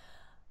 Yeah.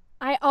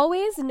 I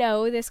always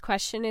know this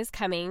question is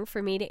coming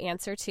for me to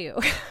answer too.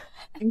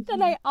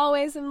 Then I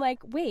always am like,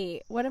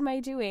 wait, what am I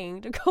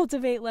doing to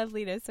cultivate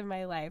loveliness in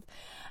my life?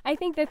 I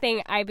think the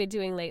thing I've been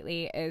doing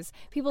lately is,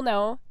 people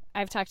know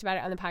I've talked about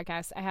it on the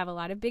podcast. I have a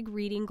lot of big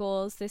reading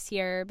goals this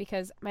year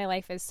because my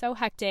life is so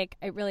hectic.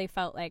 I really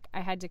felt like I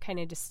had to kind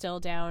of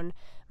distill down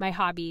my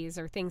hobbies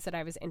or things that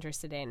I was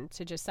interested in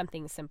to just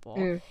something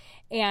simple.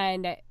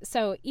 And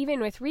so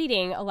even with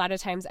reading, a lot of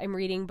times I'm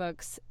reading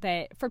books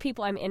that for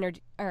people I'm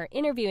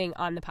interviewing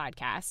on the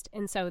podcast.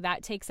 And so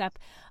that takes up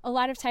a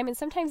lot of time. And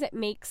sometimes it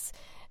makes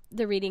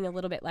the reading a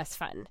little bit less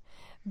fun.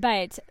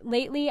 But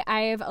lately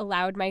I've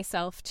allowed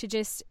myself to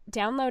just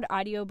download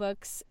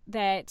audiobooks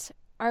that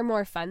are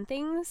more fun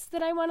things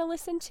that I want to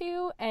listen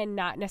to and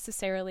not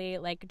necessarily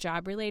like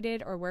job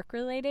related or work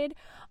related.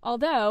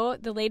 Although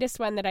the latest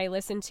one that I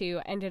listened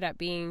to ended up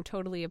being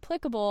totally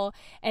applicable,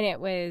 and it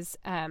was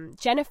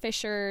Jenna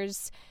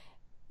Fisher's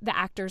The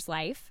Actor's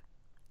Life.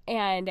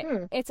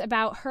 And it's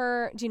about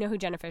her. Do you know who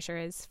Jenna Fisher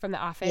is from The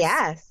Office?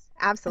 Yes,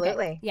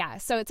 absolutely. Okay. Yeah.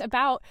 So it's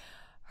about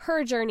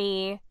her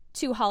journey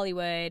to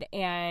Hollywood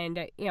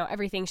and,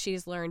 everything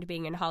she's learned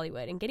being in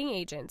Hollywood and getting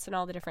agents and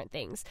all the different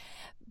things.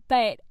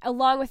 But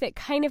along with it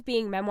kind of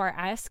being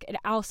memoir-esque, it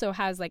also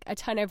has like a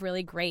ton of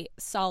really great,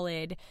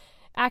 solid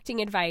acting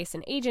advice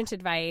and agent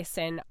advice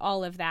and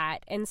all of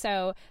that. And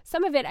so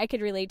some of it I could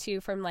relate to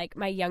from like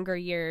my younger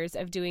years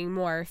of doing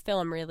more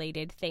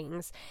film-related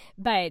things.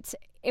 But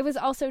it was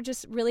also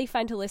just really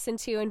fun to listen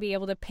to and be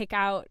able to pick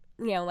out,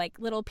 like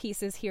little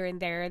pieces here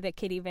and there that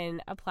could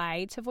even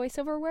apply to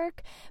voiceover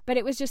work. But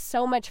it was just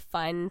so much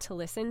fun to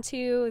listen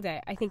to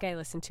that I think I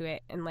listened to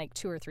it in like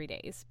 2 or 3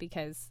 days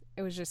because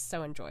it was just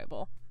so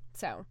enjoyable.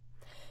 So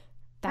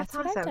that's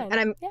what awesome. I've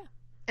done.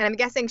 And I'm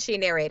guessing she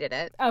narrated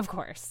it. Of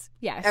course.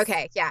 Yes.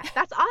 Okay. Yeah.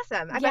 That's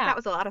awesome. I bet that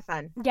was a lot of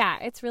fun. Yeah,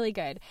 it's really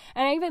good.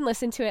 And I even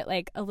listen to it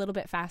like a little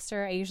bit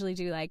faster. I usually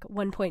do like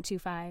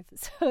 1.25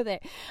 so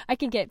that I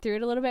can get through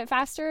it a little bit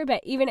faster.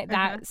 But even at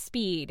that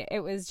speed,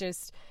 it was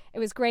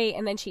great.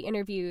 And then she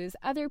interviews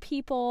other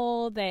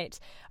people that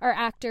are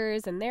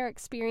actors and their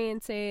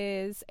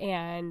experiences.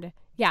 And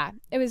yeah,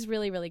 it was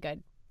really, really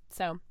good.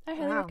 So I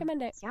highly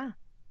recommend it. Yeah.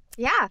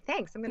 Yeah,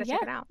 thanks. I'm going to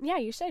check it out. Yeah,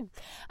 you should.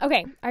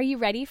 Okay, are you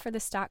ready for the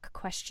stock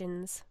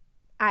questions?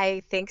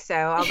 I think so,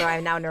 although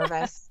I'm now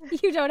nervous.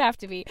 You don't have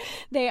to be.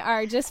 They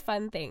are just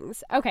fun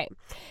things. Okay,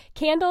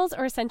 candles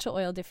or essential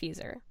oil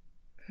diffuser?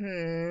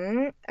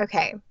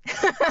 Okay.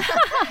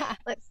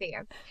 Let's see.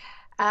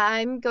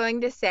 I'm going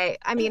to say,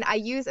 I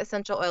use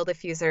essential oil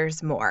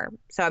diffusers more,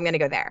 so I'm going to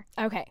go there.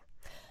 Okay.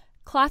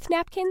 Cloth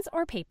napkins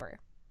or paper?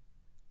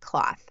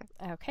 Cloth.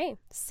 Okay.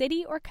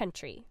 City or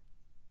country?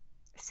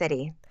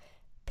 City.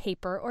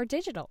 Paper or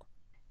digital?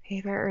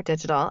 Paper or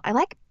digital? I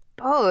like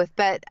both,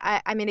 but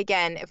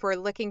again, if we're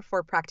looking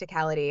for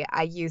practicality,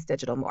 I use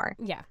digital more.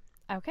 Yeah.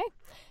 Okay.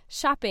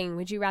 Shopping,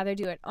 would you rather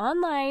do it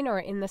online or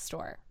in the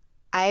store?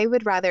 I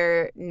would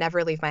rather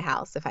never leave my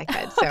house if I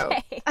could. So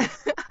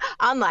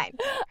online.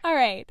 All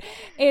right.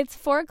 It's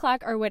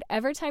 4:00 or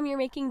whatever time you're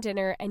making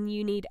dinner and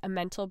you need a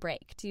mental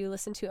break. Do you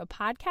listen to a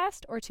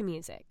podcast or to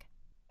music?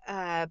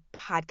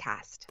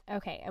 Podcast.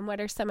 Okay. And what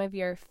are some of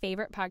your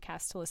favorite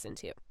podcasts to listen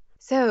to?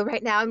 So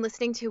right now I'm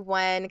listening to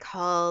one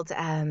called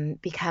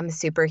Become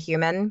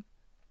Superhuman,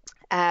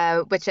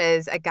 which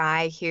is a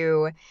guy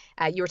who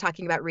you were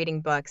talking about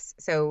reading books.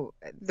 So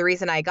the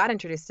reason I got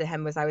introduced to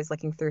him was I was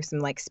looking through some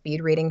like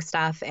speed reading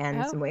stuff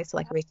and some ways to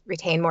like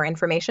retain more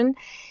information.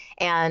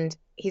 And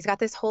he's got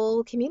this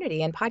whole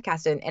community and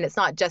podcast, and it's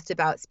not just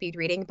about speed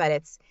reading, but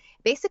it's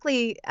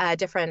basically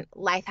different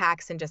life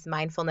hacks and just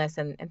mindfulness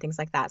and things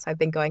like that. So I've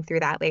been going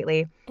through that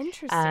lately.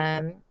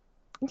 Interesting.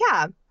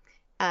 Yeah.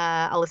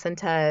 I'll listen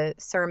to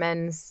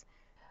sermons.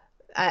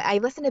 I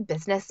listen to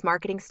business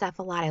marketing stuff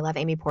a lot. I love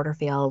Amy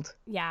Porterfield.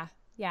 Yeah.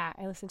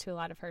 I listen to a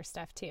lot of her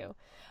stuff too.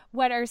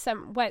 What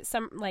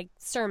like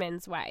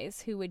sermons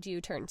wise, who would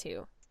you turn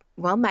to?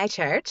 Well, my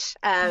church.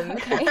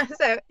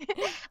 So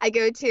I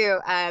go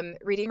to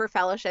Redeemer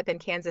Fellowship in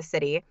Kansas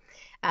City.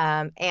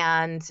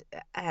 And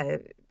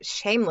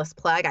shameless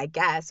plug, I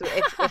guess.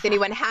 If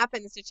anyone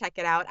happens to check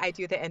it out, I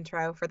do the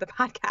intro for the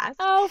podcast.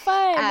 Oh,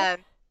 fun.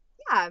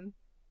 Yeah.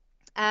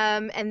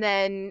 And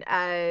then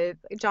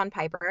John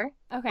Piper.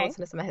 Okay. I'll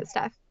listen to some of his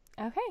stuff.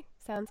 Okay.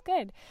 Sounds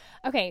good.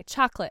 Okay.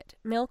 Chocolate,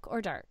 milk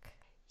or dark?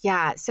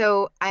 Yeah.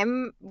 So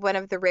I'm one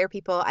of the rare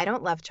people. I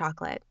don't love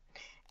chocolate.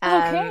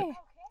 Okay.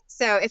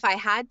 So if I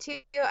had to,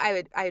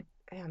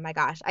 oh my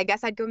gosh, I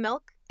guess I'd go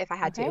milk if I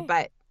had to,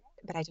 but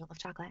I don't love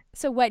chocolate.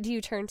 So what do you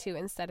turn to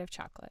instead of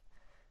chocolate?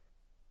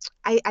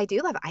 I do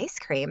love ice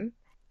cream.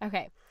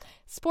 Okay.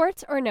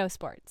 Sports or no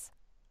sports?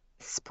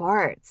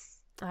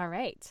 Sports. All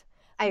right.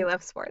 I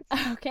love sports.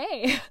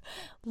 Okay.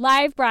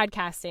 Live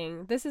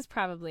broadcasting. This is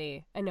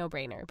probably a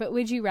no-brainer, but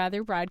would you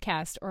rather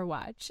broadcast or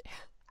watch?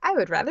 I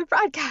would rather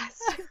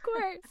broadcast. Of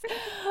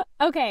course.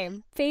 Okay.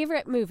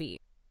 Favorite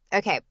movie?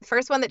 Okay.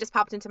 First one that just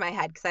popped into my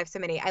head because I have so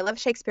many. I love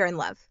Shakespeare in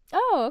Love.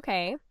 Oh,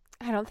 okay.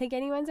 I don't think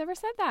anyone's ever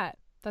said that.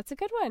 That's a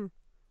good one.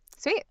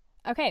 Sweet.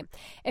 Okay.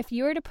 If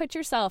you were to put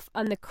yourself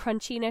on the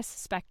crunchiness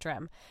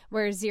spectrum,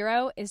 where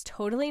 0 is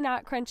totally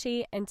not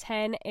crunchy and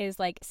 10 is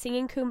like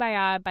singing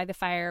Kumbaya by the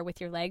fire with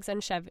your legs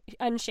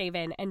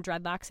unshaven and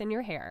dreadlocks in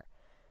your hair,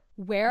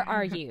 where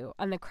are you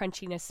on the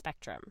crunchiness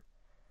spectrum?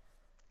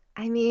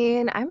 I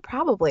mean, I'm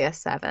probably a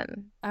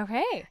 7.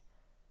 Okay.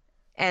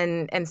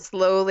 And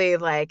slowly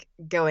like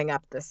going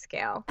up the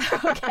scale.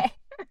 Okay.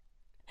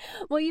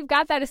 Well, you've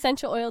got that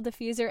essential oil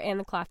diffuser and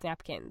the cloth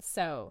napkins,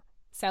 so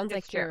sounds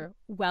like you're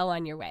well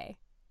on your way.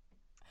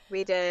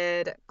 We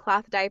did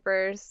cloth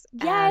diapers.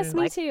 Yes,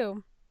 and, me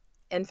too.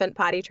 Infant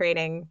potty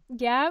training.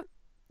 Yep.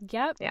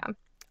 Yeah.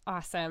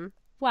 Awesome.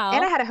 Well,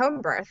 and I had a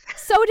home birth.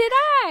 So did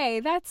I.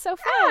 That's so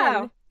fun.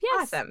 Oh,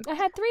 yes. awesome. I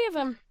had 3 of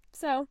them.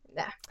 So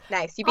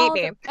nice. You beat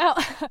me. Well,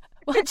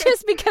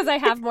 just because I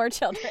have more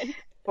children.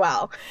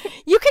 Well,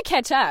 you could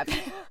catch up.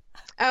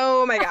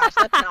 Oh my gosh,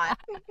 let's not.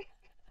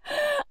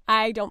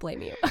 I don't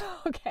blame you.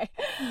 Okay.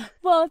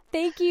 Well,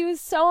 thank you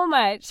so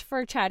much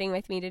for chatting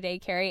with me today,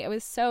 Carrie. It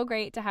was so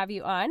great to have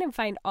you on and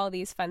find all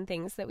these fun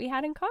things that we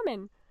had in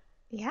common.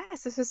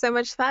 Yes, this was so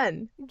much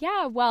fun.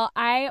 Yeah, well,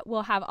 I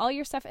will have all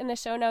your stuff in the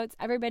show notes.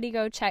 Everybody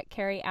go check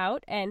Carrie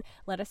out and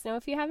let us know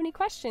if you have any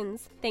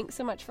questions. Thanks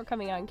so much for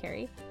coming on,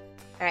 Carrie.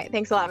 All right.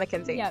 Thanks a lot,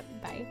 Mackenzie. Yep.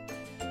 Bye.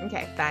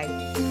 Okay. Bye.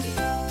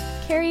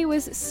 Carrie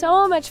was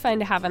so much fun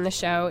to have on the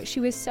show. She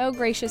was so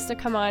gracious to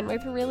come on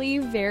with really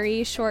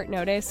very short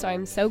notice, so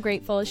I'm so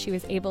grateful she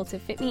was able to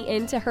fit me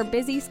into her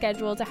busy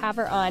schedule to have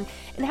her on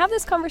and have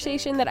this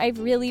conversation that I've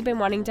really been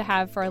wanting to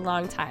have for a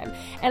long time.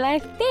 And I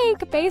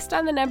think based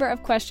on the number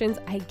of questions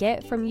I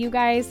get from you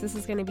guys, this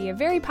is going to be a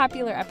very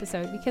popular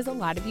episode because a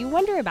lot of you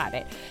wonder about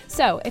it.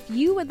 So if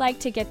you would like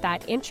to get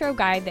that intro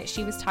guide that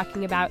she was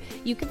talking about,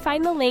 you can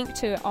find the link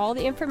to all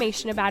the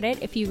information about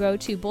it if you go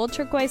to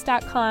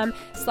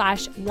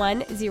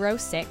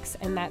boldturquoise.com/106,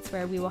 and that's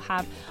where we will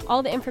have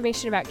all the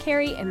information about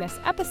Carrie in this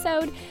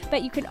episode.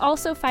 But you can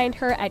also find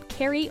her at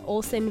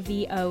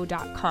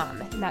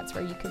carrieolsenvo.com, and that's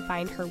where you can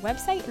find her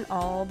website and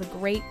all the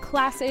great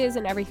classes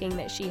and everything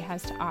that she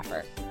has to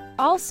offer.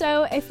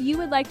 Also, if you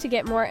would like to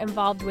get more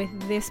involved with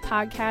this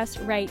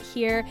podcast right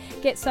here,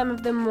 get some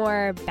of the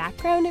more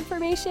background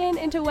information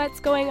into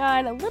what's going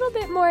on, a little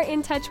bit more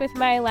in touch with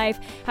my life,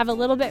 have a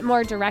little bit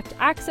more direct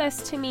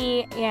access to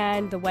me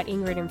and the What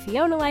Ingrid and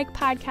Fiona Like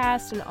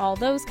podcast and all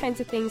those kinds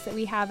of things that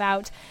we have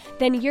out,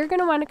 then you're going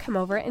to want to come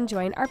over and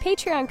join our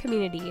Patreon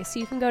community. So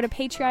you can go to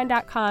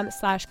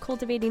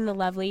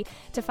patreon.com/cultivatingthelovely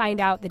to find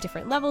out the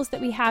different levels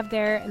that we have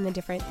there and the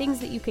different things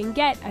that you can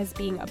get as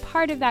being a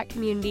part of that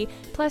community.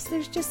 Plus,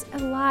 there's just a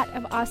lot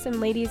of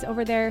awesome ladies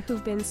over there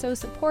who've been so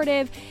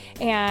supportive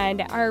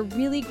and are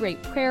really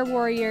great prayer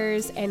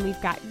warriors. And we've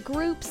got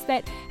groups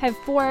that have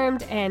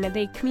formed and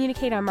they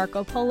communicate on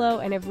Marco Polo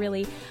and have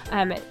really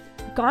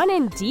gone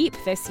in deep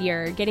this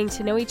year, getting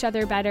to know each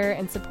other better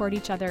and support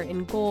each other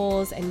in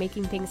goals and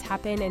making things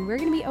happen. And we're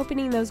going to be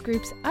opening those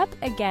groups up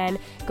again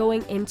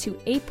going into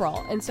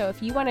April. And so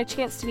if you want a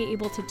chance to be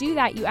able to do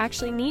that, you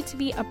actually need to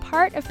be a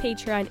part of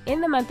Patreon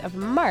in the month of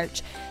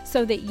March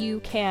so that you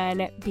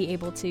can be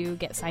able to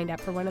get signed up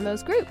for one of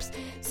those groups.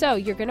 So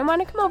you're going to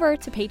want to come over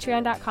to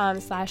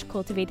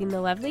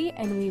patreon.com/cultivatingthelovely,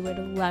 and we would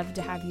love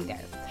to have you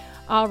there.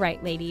 All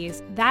right,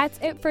 ladies, that's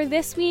it for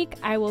this week.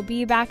 I will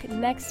be back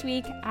next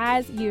week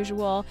as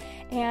usual.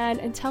 And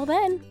until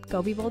then,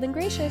 go be bold and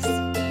gracious.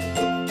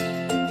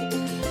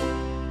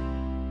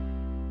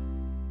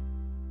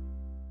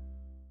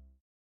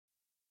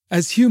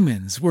 As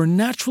humans, we're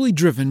naturally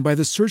driven by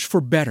the search for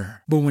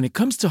better. But when it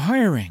comes to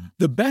hiring,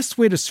 the best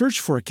way to search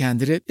for a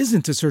candidate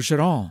isn't to search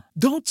at all.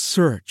 Don't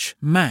search,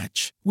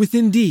 match with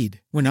Indeed.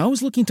 When I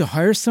was looking to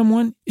hire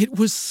someone, it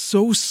was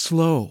so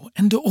slow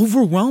and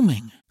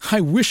overwhelming.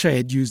 I wish I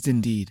had used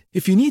Indeed.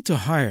 If you need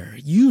to hire,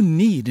 you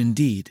need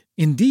Indeed.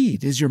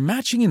 Indeed is your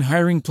matching and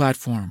hiring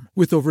platform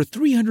with over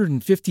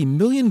 350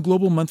 million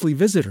global monthly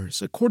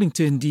visitors, according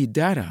to Indeed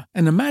data,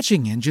 and a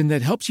matching engine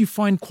that helps you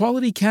find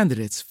quality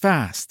candidates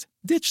fast.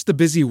 Ditch the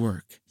busy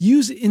work.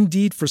 Use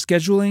Indeed for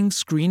scheduling,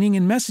 screening,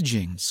 and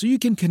messaging so you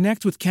can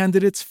connect with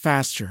candidates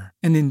faster.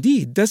 And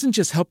Indeed doesn't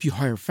just help you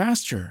hire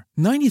faster.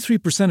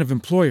 93% of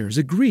employers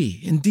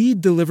agree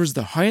Indeed delivers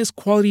the highest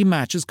quality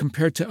matches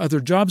compared to other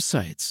job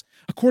sites,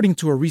 according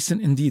to a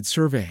recent Indeed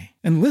survey.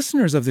 And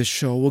listeners of this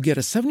show will get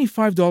a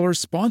 $75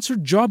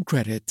 sponsored job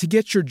credit to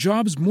get your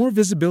jobs more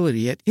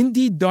visibility at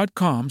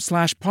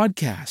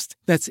Indeed.com/podcast.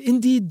 That's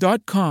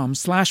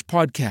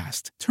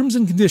Indeed.com/podcast. Terms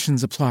and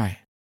conditions apply.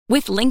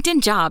 With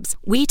LinkedIn Jobs,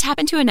 we tap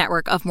into a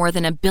network of more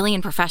than 1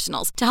 billion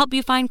professionals to help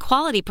you find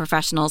quality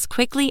professionals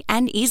quickly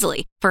and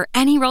easily for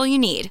any role you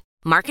need.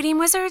 Marketing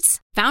wizards?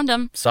 Found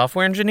them.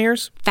 Software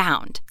engineers?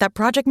 Found. That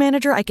project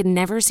manager I could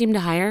never seem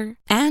to hire?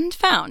 And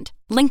found.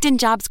 LinkedIn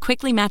Jobs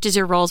quickly matches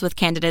your roles with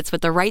candidates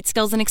with the right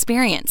skills and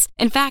experience.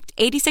 In fact,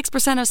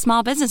 86% of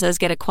small businesses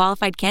get a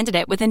qualified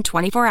candidate within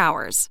 24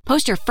 hours.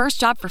 Post your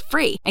first job for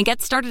free and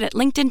get started at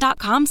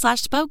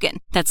linkedin.com/spoken.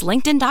 That's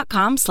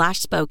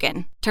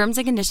linkedin.com/spoken. Terms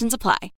and conditions apply.